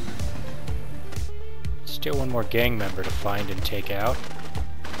 Still one more gang member to find and take out.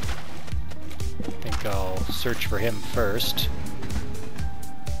 I think I'll search for him first.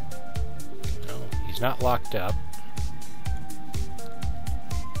 No, he's not locked up.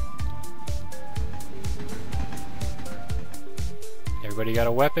 Everybody got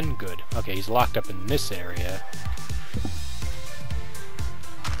a weapon? Good. Okay, he's locked up in this area.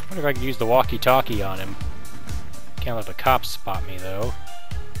 I wonder if I could use the walkie-talkie on him. Can't let the cops spot me, though.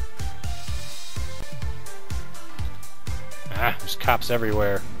 Ah, there's cops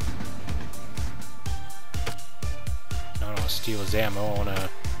everywhere. I don't want to steal his ammo.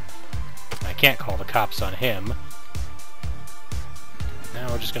 I can't call the cops on him. Now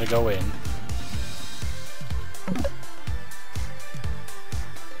we're just gonna go in.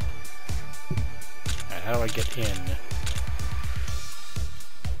 Alright, how do I get in?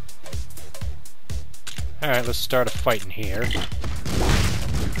 Alright, let's start a fight in here.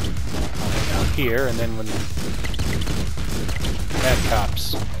 Out here, and then when... Bad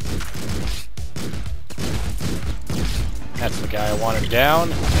cops. That's the guy I wanted down.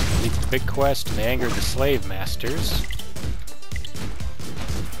 Complete the big quest, and they angered the slave masters.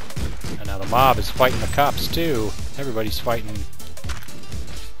 And now the mob is fighting the cops too. Everybody's fighting.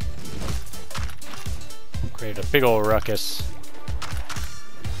 Created a big ol' ruckus.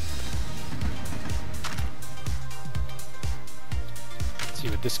 Let's see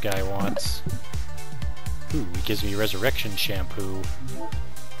what this guy wants. Ooh, he gives me resurrection shampoo.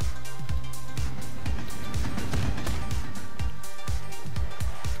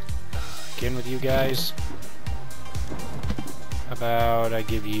 Again with you guys. How about I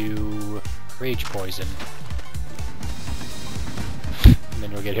give you rage poison? And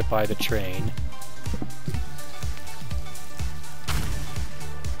then you'll get hit by the train.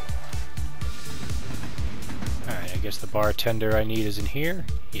 guess the bartender I need is in here?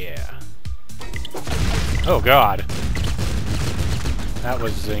 Yeah. Oh god! That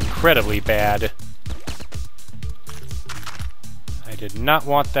was incredibly bad. I did not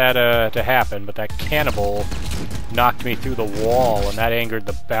want that to happen, but that cannibal knocked me through the wall, and that angered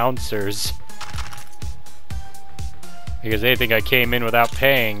the bouncers. Because they think I came in without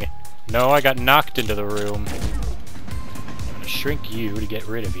paying. No, I got knocked into the room. I'm gonna shrink you to get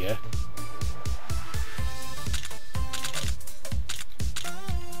rid of you.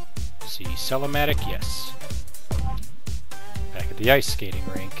 See, Sell-O-Matic? Yes. Back at the ice skating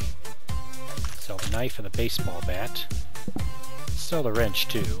rink. Sell the knife and the baseball bat. Sell the wrench,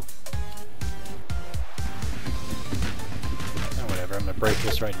 too. Oh, whatever, I'm gonna break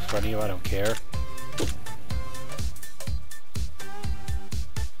this right in front of you, I don't care.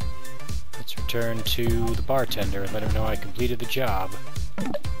 Let's return to the bartender and let him know I completed the job.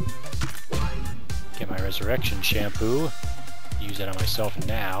 Get my resurrection shampoo. Use that on myself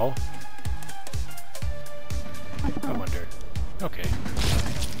now. I wonder. Okay.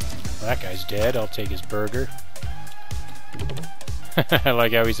 Well, that guy's dead. I'll take his burger. I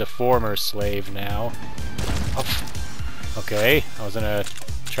like how he's a former slave now. Oh. Okay, I was gonna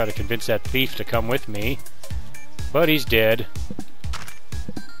try to convince that thief to come with me. But he's dead.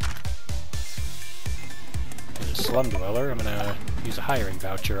 There's a slum dweller. I'm gonna use a hiring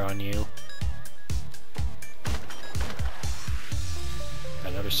voucher on you.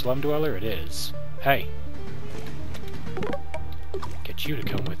 Another slum dweller? It is. Hey! Get you to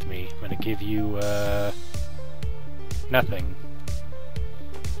come with me. I'm gonna give you, nothing.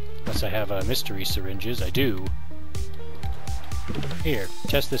 Unless I have mystery syringes. I do. Here,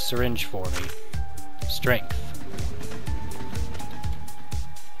 test this syringe for me. Strength.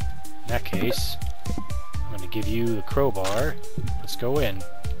 In that case, I'm gonna give you the crowbar. Let's go in.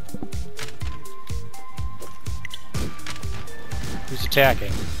 Who's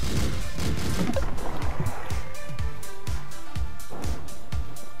attacking?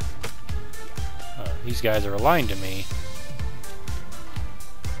 Oh, these guys are aligned to me.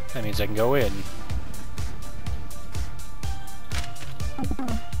 That means I can go in.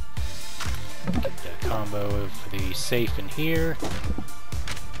 Get that combo for the safe in here.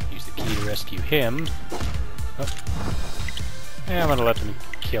 Use the key to rescue him. Oh. Yeah, I'm gonna let them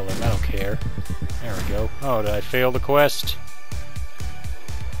kill him, I don't care. There we go. Oh, did I fail the quest?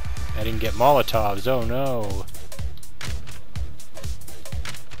 I didn't get Molotovs, oh no.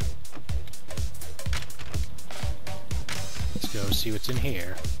 Let's go see what's in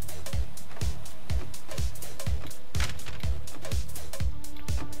here.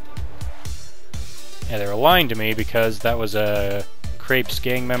 Yeah, they're aligned to me because that was a Crepes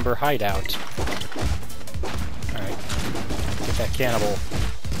gang member hideout. Alright, get that cannibal.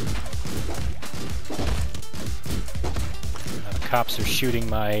 Now the cops are shooting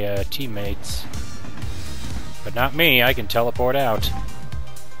my teammates. But not me, I can teleport out.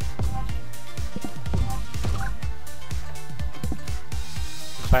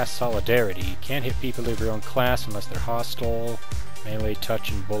 Class solidarity. You can't hit people of your own class unless they're hostile. Melee,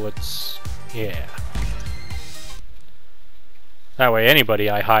 touch, and bullets. Yeah. That way anybody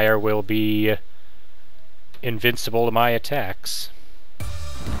I hire will be invincible to my attacks. I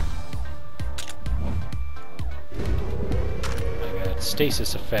got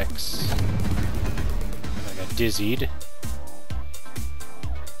stasis effects. I got dizzied.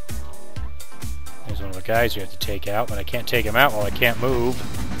 There's one of the guys you have to take out, but I can't take him out while I can't move.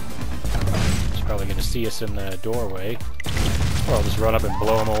 He's probably going to see us in the doorway. Or I'll just run up and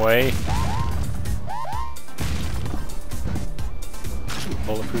blow him away.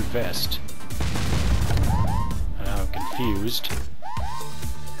 Bulletproof vest. Now I'm confused.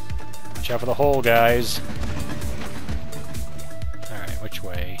 Watch out for the hole, guys. Alright, which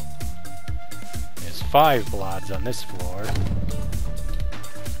way? There's 5 Blahds on this floor.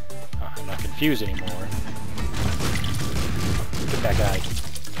 Oh, I'm not confused anymore. Get that guy.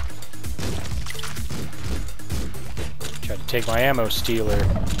 Tried to take my ammo stealer.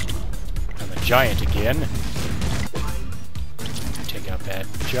 I'm a giant again. Take out that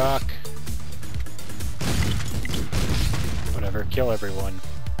jock. Whatever, kill everyone.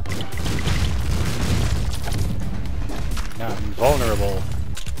 Now I'm invulnerable.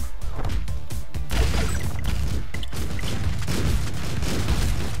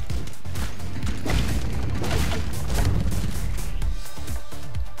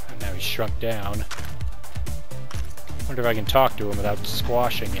 And now he's shrunk down. Wonder if I can talk to him without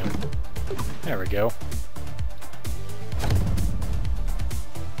squashing him. There we go.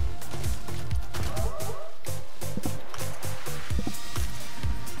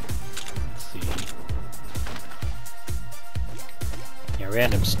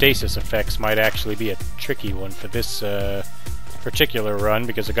 Random stasis effects might actually be a tricky one for this particular run,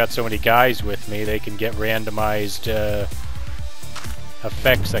 because I've got so many guys with me, they can get randomized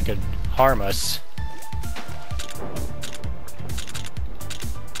effects that could harm us.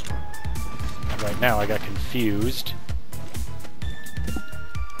 And right now I got confused.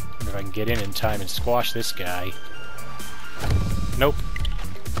 Wonder if I can get in time and squash this guy. Nope.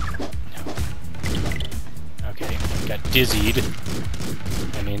 No. Okay, got dizzied.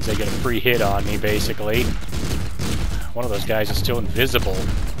 That means they get a free hit on me, basically. One of those guys is still invisible.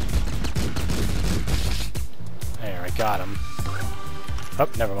 There, I got him. Oh,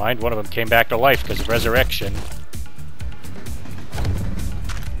 never mind. One of them came back to life because of resurrection.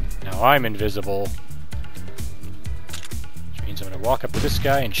 Now I'm invisible. Which means I'm going to walk up to this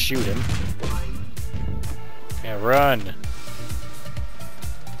guy and shoot him. Yeah, run!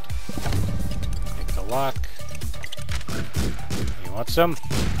 Pick the lock. You want some?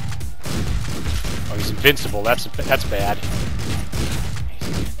 Oh, he's invincible. That's bad.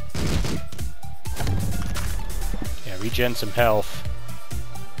 Yeah, regen some health.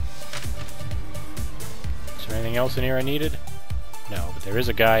 Is there anything else in here I needed? No, but there is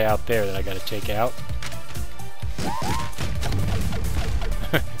a guy out there that I gotta take out.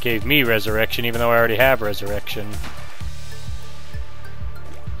 Gave me resurrection, even though I already have resurrection.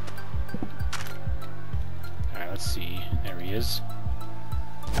 Alright, let's see. There he is.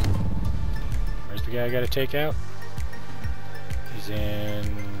 Where's the guy I gotta take out? He's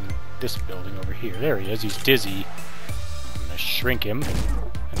in this building over here. There he is. He's dizzy. I'm gonna shrink him and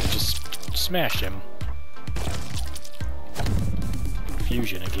then just smash him.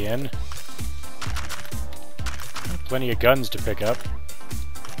 Confusion again. Plenty of guns to pick up.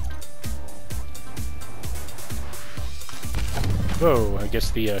 Whoa, I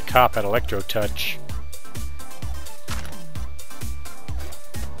guess the cop had electro touch.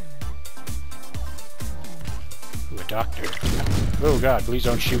 Ooh, a doctor. Oh god, please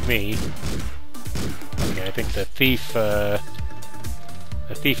don't shoot me. Okay, I think the thief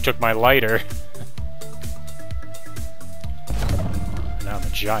took my lighter. Now I'm a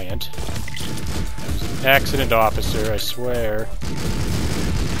giant. That was an accident, officer, I swear.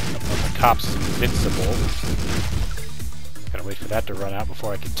 The cop's invincible. Gotta wait for that to run out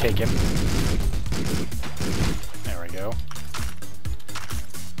before I can take him. There we go.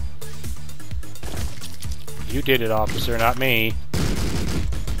 You did it, officer, not me.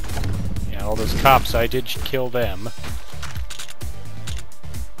 Yeah, all those cops, I did kill them.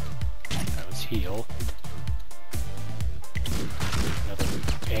 That was heal. Another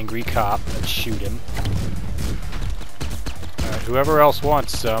angry cop. Let's shoot him. Alright, whoever else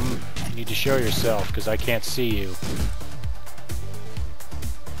wants some, you need to show yourself, because I can't see you.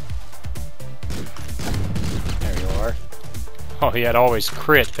 There you are. Oh, he had always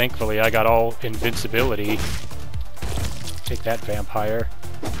crit. Thankfully, I got all invincibility. Take that, vampire.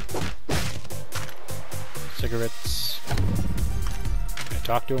 Cigarettes. Can I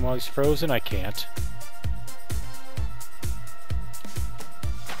talk to him while he's frozen? I can't.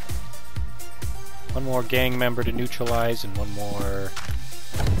 One more gang member to neutralize and one more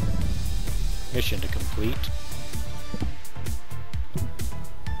mission to complete.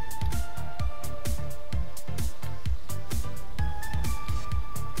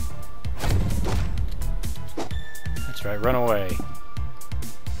 That's right, run away.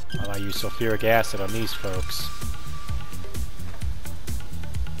 While I use sulfuric acid on these folks.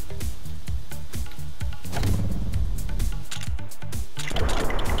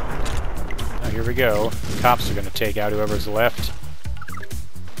 Now here we go. The cops are going to take out whoever's left.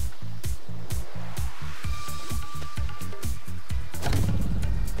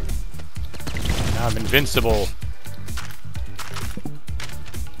 Now I'm invincible.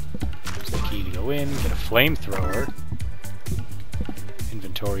 There's the key to go in. Get a flamethrower.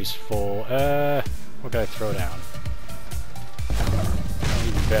 Inventory's full. What can I throw down? Oh,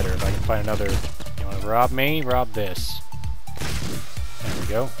 even better if I can find another. You want to rob me? Rob this. There we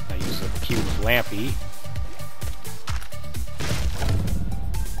go. I use the cube of Lampy.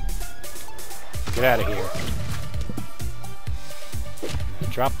 Get out of here.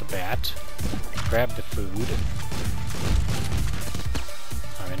 Drop the bat. Grab the food.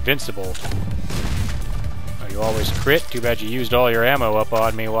 I'm invincible. Oh, you always crit? Too bad you used all your ammo up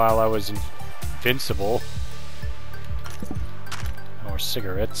on me while I was invincible. More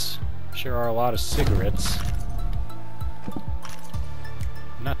cigarettes. Sure are a lot of cigarettes.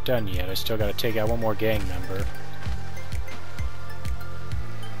 Not done yet. I still gotta take out one more gang member.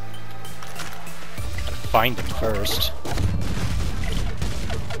 Gotta find him first.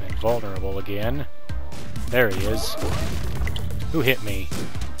 I'm invulnerable again. There he is. Who hit me?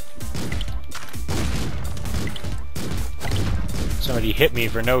 Somebody hit me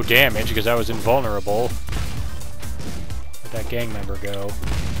for no damage because I was invulnerable. Where'd that gang member go?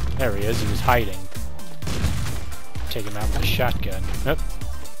 There he is. He was hiding. Take him out with a shotgun. Nope.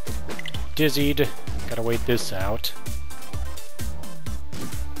 Dizzied. Gotta wait this out.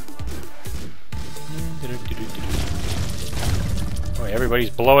 Oh, everybody's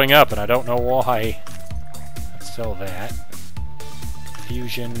blowing up and I don't know why. Let's sell that.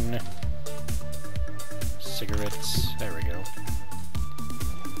 Fusion. Cigarettes. There we go.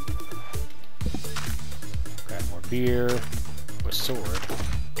 Grab more beer. A sword.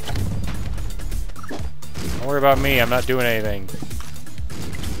 Don't worry about me, I'm not doing anything.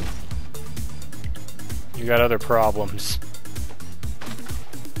 You got other problems.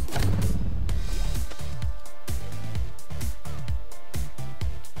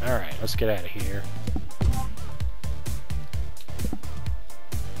 Alright, let's get out of here.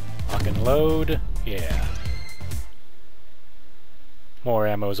 Lock and load. Yeah. More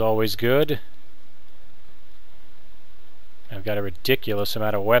ammo is always good. I've got a ridiculous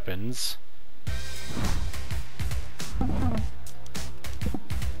amount of weapons. Let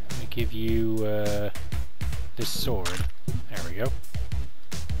me give you this sword. There we go.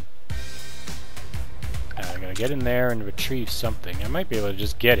 Now I gotta get in there and retrieve something. I might be able to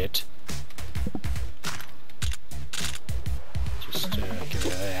just get it. Just get rid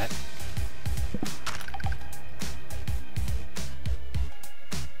of that.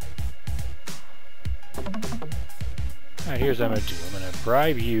 Alright, here's what I'm gonna do. I'm gonna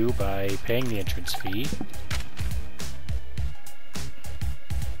bribe you by paying the entrance fee.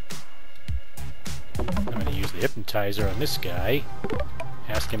 I'm gonna use the hypnotizer on this guy.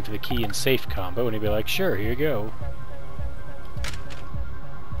 Ask him for the key and safe combo, and he'll be like, sure, here you go.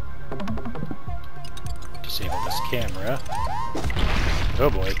 Disable this camera. Oh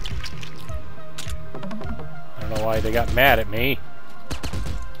boy. I don't know why they got mad at me.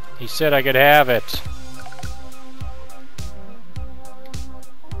 He said I could have it.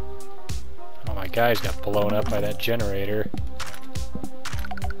 Oh, my guys got blown up by that generator.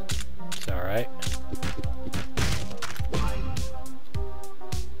 It's alright.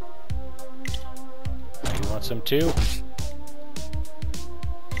 You want some too?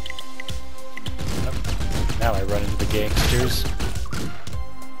 Oh, now I run into the gangsters.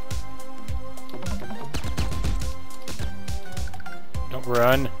 Don't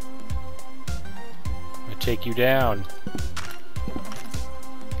run. I'm gonna take you down.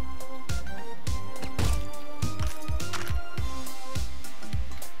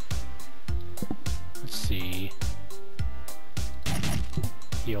 Let's see.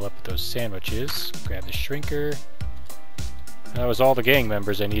 Heal up with those sandwiches. Grab the shrinker. That was all the gang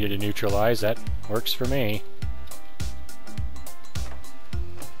members I needed to neutralize. That works for me.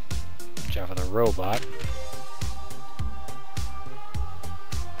 Watch out for the robot.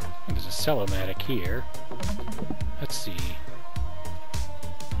 There's a cellomatic here. Let's see.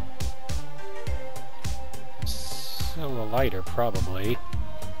 Sell a lighter, probably.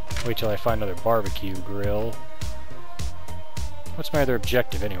 Wait till I find another barbecue grill. What's my other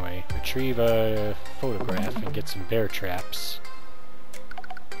objective, anyway? Retrieve a photograph and get some bear traps.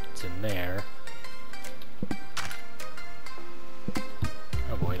 It's in there.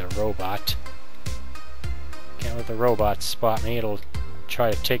 Oh boy, the robot. Can't let the robot spot me. It'll try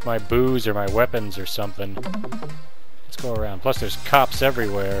to take my booze or my weapons or something. Let's go around. Plus there's cops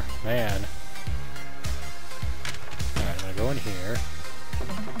everywhere. Man. Alright, I'm gonna go in here.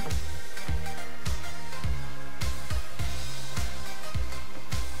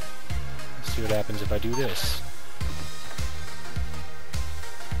 Let's see what happens if I do this.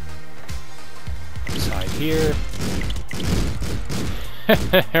 Let's hide here.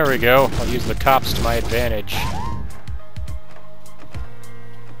 There we go. I'll use the cops to my advantage.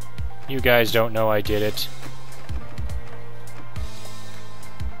 You guys don't know I did it.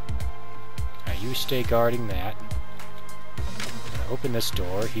 Now you stay guarding that. I'm gonna open this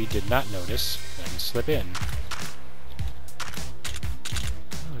door. He did not notice. I can slip in.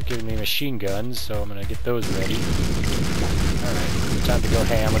 They're giving me machine guns, so I'm gonna get those ready. Alright, time to go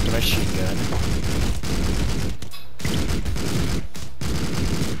ham with the machine gun.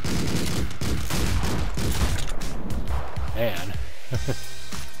 Man.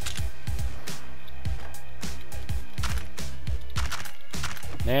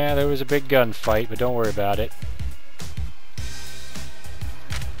 Yeah, there was a big gunfight, but don't worry about it.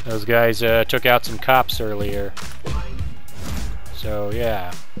 Those guys took out some cops earlier. So,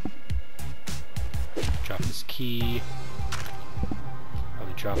 yeah. Drop this key.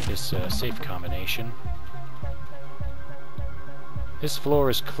 Probably drop this safe combination. This floor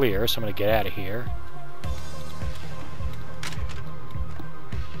is clear, so I'm gonna get out of here.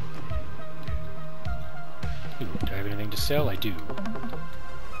 Ooh, do I have anything to sell? I do.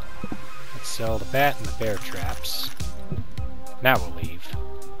 Let's sell the bat and the bear traps. Now we'll leave.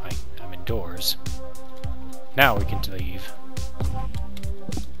 I'm indoors. Now we can leave.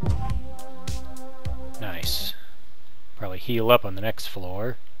 Nice. Probably heal up on the next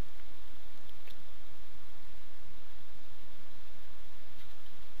floor.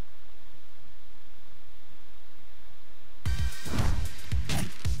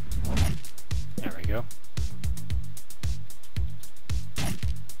 There we go.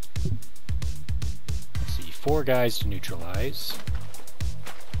 Let's see, 4 guys to neutralize.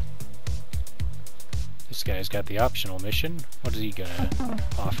 This guy's got the optional mission. What is he gonna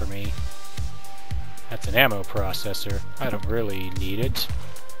offer me? That's an ammo processor. I don't really need it.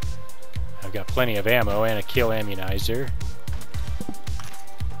 I've got plenty of ammo and a kill ammunizer.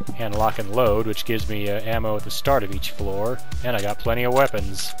 And lock and load, which gives me ammo at the start of each floor. And I got plenty of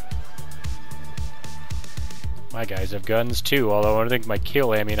weapons. My guys have guns too, although I don't think my kill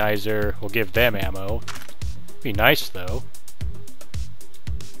ammunizer will give them ammo. Be nice though.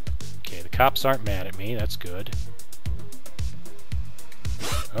 Okay, the cops aren't mad at me, that's good.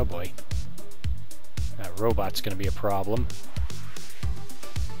 Oh boy. That robot's gonna be a problem.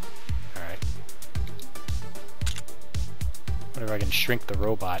 Alright. Wonder if I can shrink the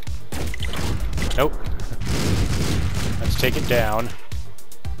robot. Nope. Let's take it down.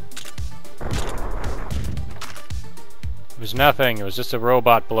 It was nothing, it was just a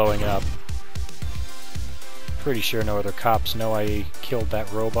robot blowing up. Pretty sure no other cops know I killed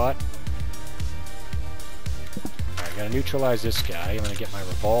that robot. Alright, gotta neutralize this guy. I'm gonna get my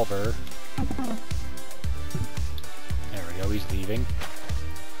revolver. There we go, he's leaving.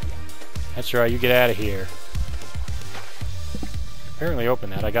 That's right, you get out of here. Apparently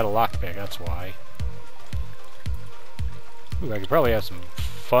opened that, I got a lockpick, that's why. Ooh, I could probably have some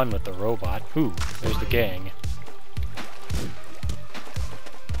fun with the robot. Ooh, there's the gang.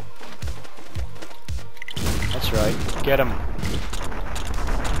 That's right, get him.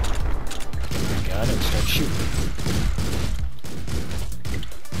 Got it, start shooting.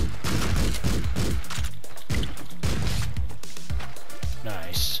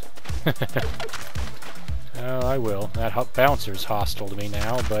 Nice. Oh, I will. That bouncer's hostile to me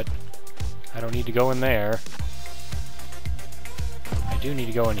now, but I don't need to go in there. I do need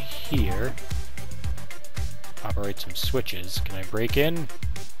to go in here. Operate some switches. Can I break in?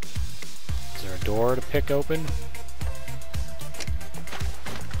 Is there a door to pick open?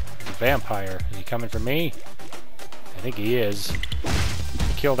 There's a vampire. Is he coming for me? I think he is.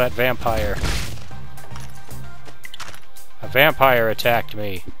 Kill that vampire. A vampire attacked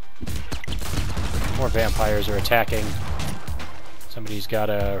me. More vampires are attacking. Somebody's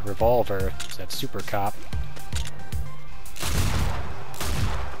got a revolver. It's that super cop.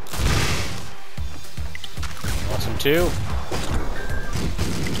 Want some too?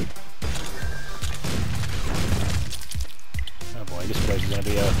 Oh boy, this place is gonna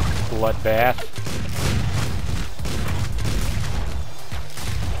be a bloodbath.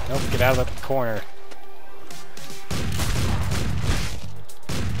 Nope, get out of the corner.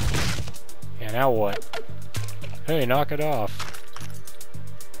 Yeah, now what? Hey, knock it off.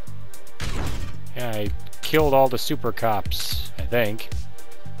 Yeah, I killed all the super cops, I think.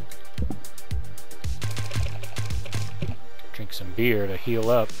 Drink some beer to heal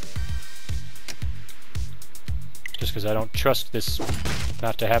up. Just because I don't trust this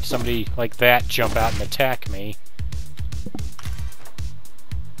not to have somebody like that jump out and attack me.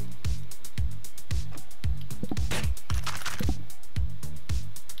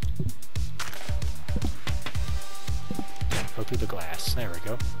 Go through the glass. There we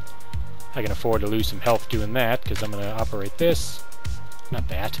go. I can afford to lose some health doing that because I'm going to operate this. Not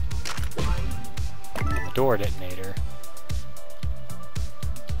that. The door detonator.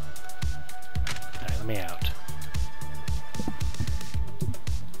 Alright, let me out.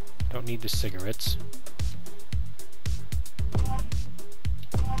 Don't need the cigarettes.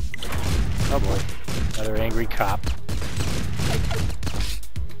 Oh boy. Another angry cop.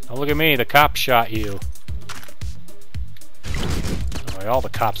 Oh, look at me. The cop shot you. Oh boy, all the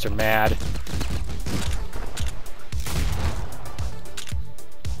cops are mad.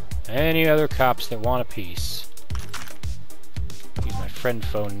 Any other cops that want a piece? Use my friend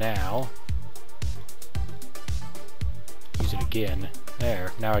phone now. Use it again.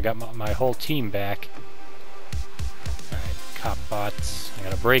 There. Now I got my whole team back. Alright, cop bots. I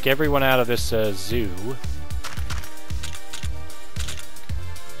gotta break everyone out of this zoo.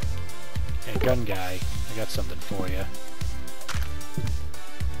 Hey, gun guy. I got something for you.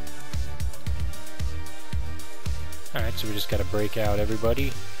 Alright, so we just gotta break out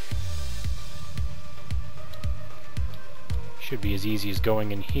everybody. Should be as easy as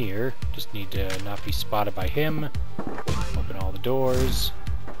going in here. Just need to not be spotted by him. Open all the doors.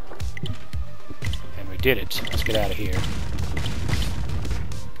 And we did it. Let's get out of here.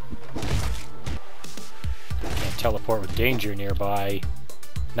 Can't teleport with danger nearby.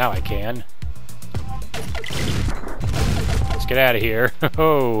 Now I can. Let's get out of here.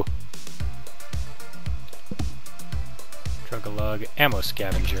 Oh! Drug-a-lug ammo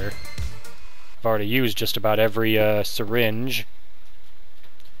scavenger. I've already used just about every syringe.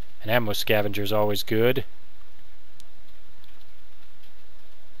 An ammo scavenger is always good.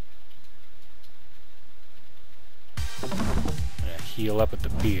 I'm gonna heal up with the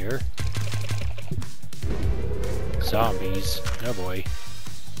beer. Zombies. Oh boy.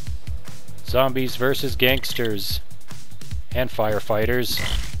 Zombies versus gangsters. And firefighters.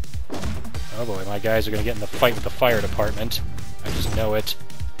 Oh boy, my guys are gonna get in the fight with the fire department. I just know it.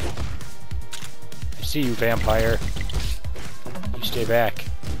 I see you, vampire. You stay back.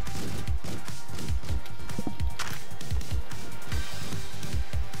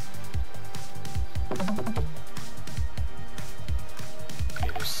 Okay,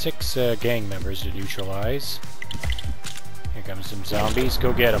 there's 6 gang members to neutralize. Here comes some zombies.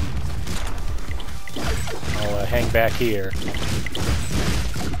 Go get them. I'll hang back here.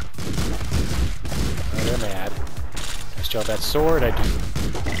 Oh, they're mad. I still have that sword. I do.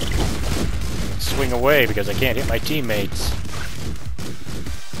 Swing away because I can't hit my teammates.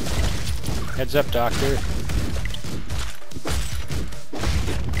 Heads up, Doctor.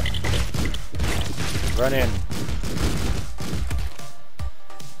 Run in.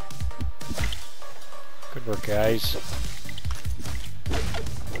 Good work, guys.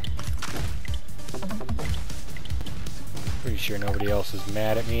 Pretty sure nobody else is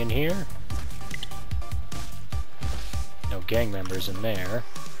mad at me in here. No gang members in there.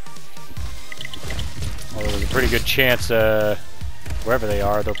 Although there's a pretty good chance, wherever they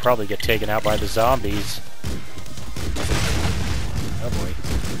are, they'll probably get taken out by the zombies. Oh boy.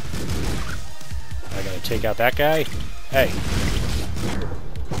 I gotta take out that guy? Hey.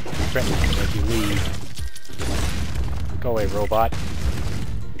 Threatening to make you leave. Go away, robot.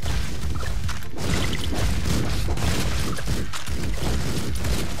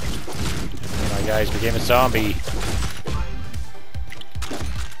 My guys became a zombie.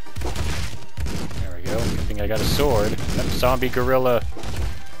 There we go. Good thing I got a sword. That zombie gorilla.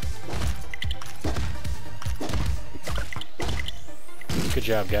 Good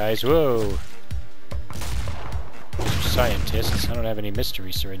job, guys. Whoa. Those are scientists. I don't have any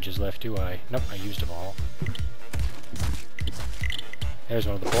mystery syringes left, do I? Nope, I used them all. There's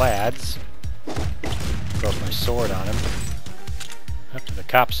one of the Blahds. Broke my sword on him. After the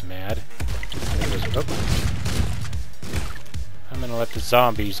cop's mad. Oh. I'm gonna let the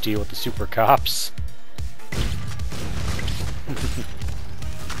zombies deal with the super cops. Now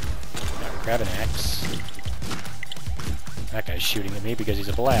grab an axe. That guy's shooting at me because he's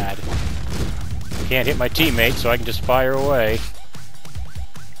a Blad. I can't hit my teammate, so I can just fire away.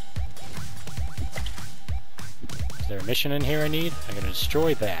 Is there a mission in here I need? I'm gonna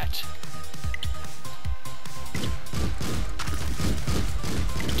destroy that.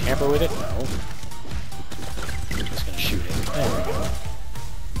 Tamper with it? No. I'm just gonna shoot it. There we go.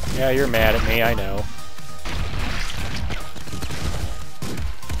 Yeah, you're mad at me, I know.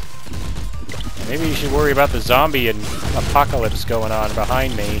 Maybe you should worry about the zombie and apocalypse going on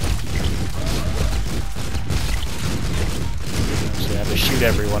behind me. I'm just gonna have to shoot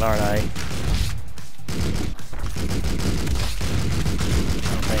everyone, aren't I?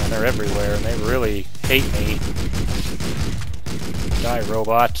 Oh man, they're everywhere and they really hate me. Die,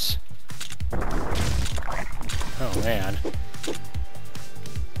 robots. Oh man.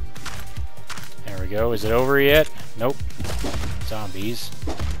 There we go. Is it over yet? Nope. Zombies.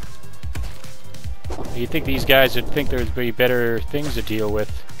 You'd think these guys would think there'd be better things to deal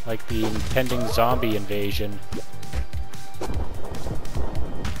with, like the impending zombie invasion. I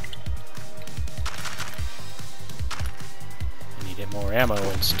need to get more ammo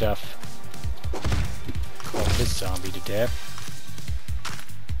and stuff. Club this zombie to death.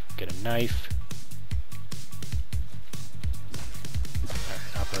 Get a knife. Alright,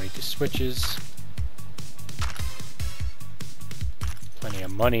 operate the switches. Plenty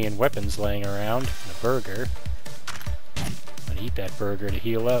of money and weapons laying around. And a burger. I'm gonna eat that burger to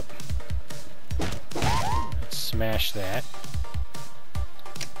heal up. Let's smash that.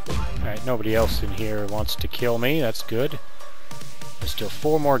 Alright, nobody else in here wants to kill me. That's good. There's still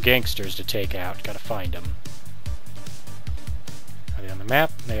 4 more gangsters to take out. Gotta find them. Are they on the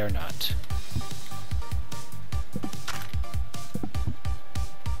map? They are not.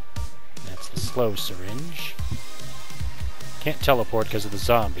 slow syringe. Can't teleport because of the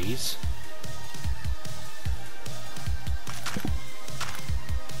zombies.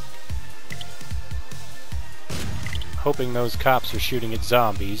 Hoping those cops are shooting at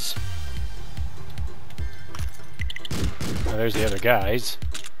zombies. Oh, there's the other guys.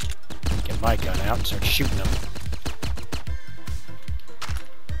 Get my gun out and start shooting them.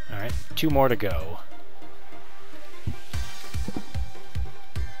 Alright, 2 more to go.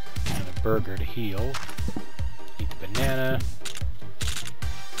 And a burger to heal. Eat the banana.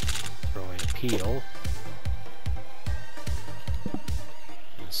 Throw away the peel.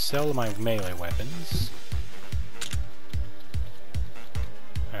 And sell my melee weapons.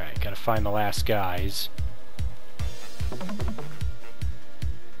 Alright, gotta find the last guys.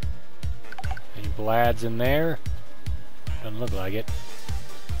 Any Blahds in there? Doesn't look like it.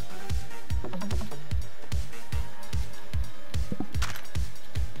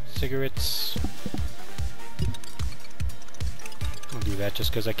 Cigarettes. I'll do that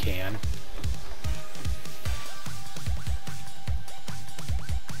just because I can.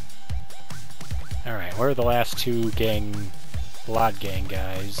 Alright, where are the last 2 Blood gang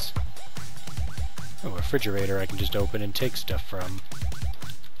guys? Oh, a refrigerator I can just open and take stuff from.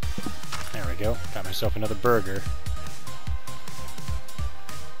 There we go. Got myself another burger.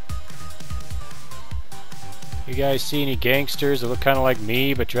 You guys see any gangsters that look kind of like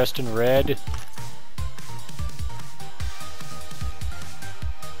me but dressed in red?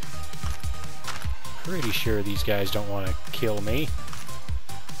 Pretty sure these guys don't want to kill me.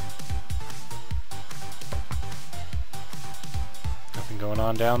 Nothing going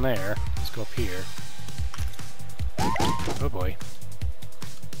on down there. Let's go up here. Oh boy.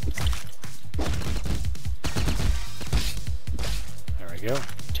 There we go.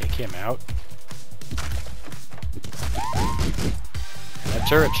 Take him out. And that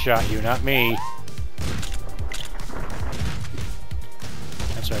turret shot you, not me.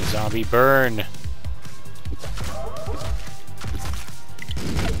 That's right, zombie, burn!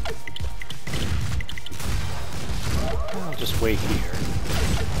 I'll just wait here.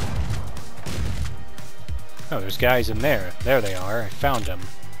 Oh, there's guys in there. There they are. I found them.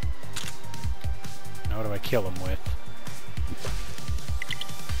 Now what do I kill them with?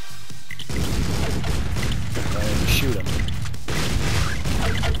 Run in and shoot them.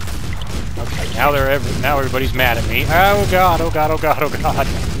 Okay, now everybody's mad at me. Oh god, oh god, oh god, oh god.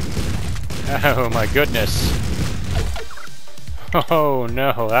 Oh my goodness. Oh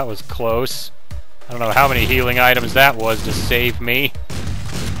no, that was close. I don't know how many healing items that was to save me.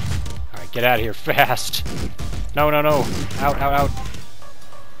 Alright, get out of here fast. No, no, no. Out, out, out.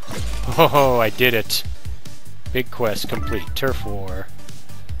 Oh, I did it. Big quest complete. Turf War.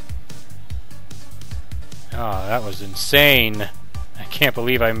 Oh, that was insane. I can't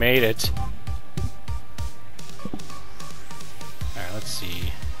believe I made it. Alright, let's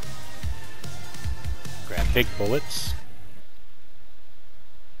see. Grab big bullets.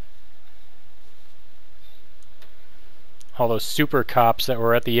 All those super cops that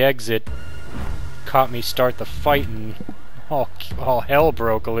were at the exit caught me start the fight and all hell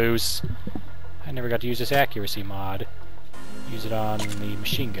broke loose. I never got to use this accuracy mod. Use it on the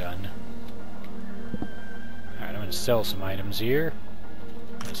machine gun. Alright, I'm going to sell some items here.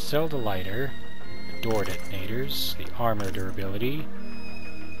 I'm going to sell the lighter, the door detonators, the armor durability,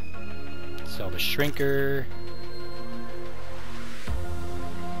 sell the shrinker,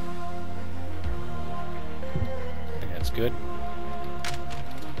 I think that's good.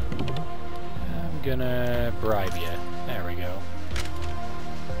 I'm gonna bribe you. There we go.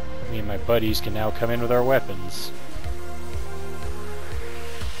 Me and my buddies can now come in with our weapons.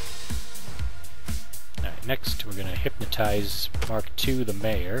 Alright, next we're gonna hypnotize Mark II, the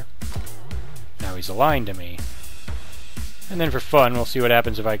mayor. Now he's aligned to me. And then for fun, we'll see what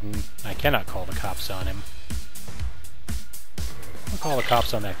happens if I cannot call the cops on him. I'll call the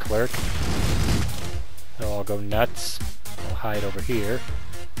cops on that clerk. They'll all go nuts. I'll hide over here.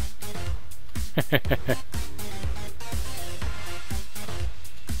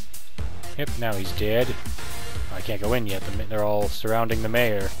 Yep, now he's dead. Oh, I can't go in yet. They're all surrounding the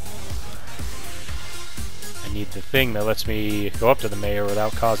mayor. I need the thing that lets me go up to the mayor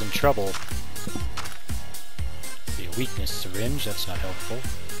without causing trouble. See, a weakness syringe. That's not helpful.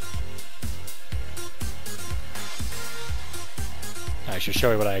 I should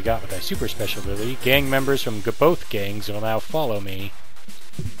show you what I got with my super special ability. Gang members from both gangs will now follow me.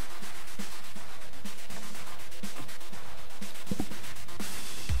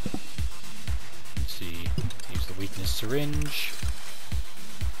 Let's see. Use the weakness syringe.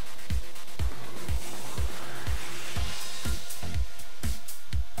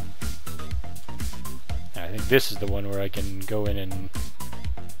 this is the one where I can go in and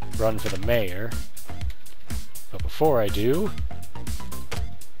run for the mayor. But before I do,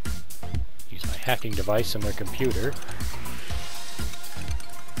 use my hacking device on their computer.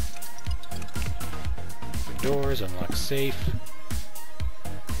 Open doors, unlock safe.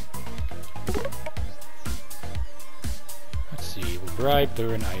 Let's see, we'll bribe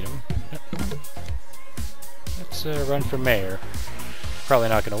through an item. Let's run for mayor. Probably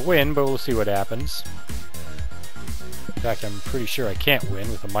not going to win, but we'll see what happens. In fact, I'm pretty sure I can't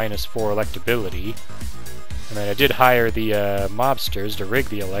win with a -4 electability. I mean, I did hire the mobsters to rig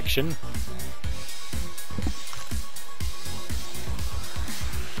the election.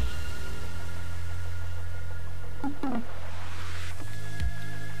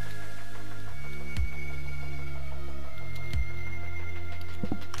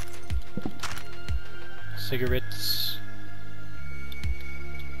 Cigarettes.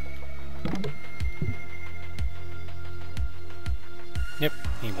 Yep,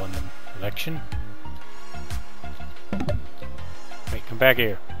 he won the election. Wait, come back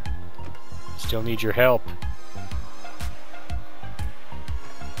here. Still need your help.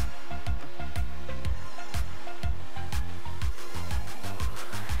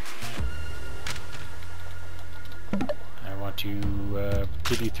 I want to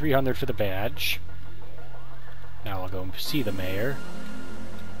give you 300 for the badge. Now I'll go and see the mayor.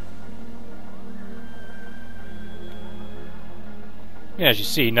 Yeah, as you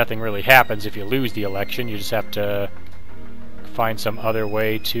see, nothing really happens if you lose the election. You just have to find some other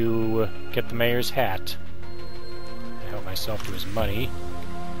way to get the mayor's hat. I help myself to his money.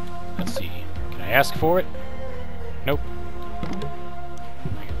 Let's see. Can I ask for it? Nope.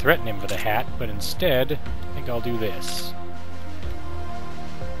 I can threaten him for the hat, but instead, I think I'll do this.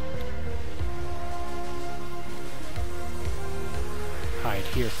 Hide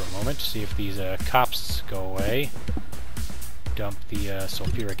here for a moment to see if these cops go away. Dump the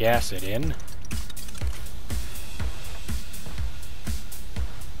sulfuric acid in.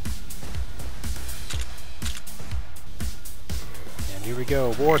 And here we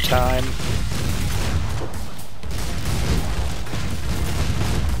go, wartime.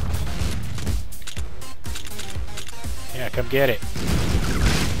 Yeah, come get it.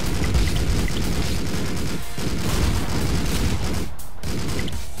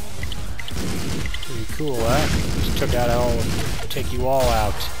 Pretty cool, huh? Just took out take you all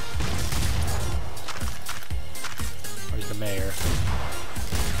out. Where's the mayor?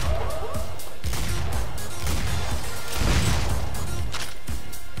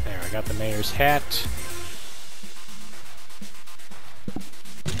 There, I got the mayor's hat.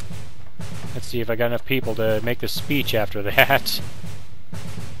 Let's see if I got enough people to make the speech after that.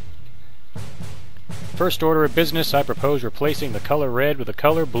 First order of business, I propose replacing the color red with the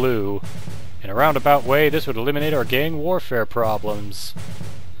color blue. In a roundabout way, this would eliminate our gang warfare problems.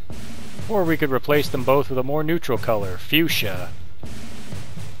 Or we could replace them both with a more neutral color, fuchsia.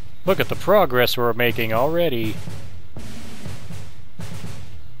 Look at the progress we're making already.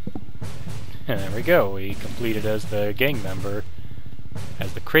 And there we go, we completed as the gang member.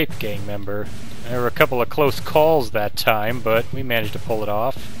 As the Crepe gang member. There were a couple of close calls that time, but we managed to pull it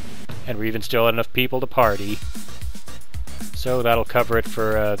off. And we even still had enough people to party. So that'll cover it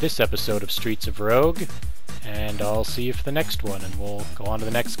for this episode of Streets of Rogue, and I'll see you for the next one, and we'll go on to the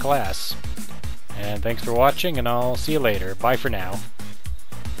next class. And thanks for watching, and I'll see you later. Bye for now.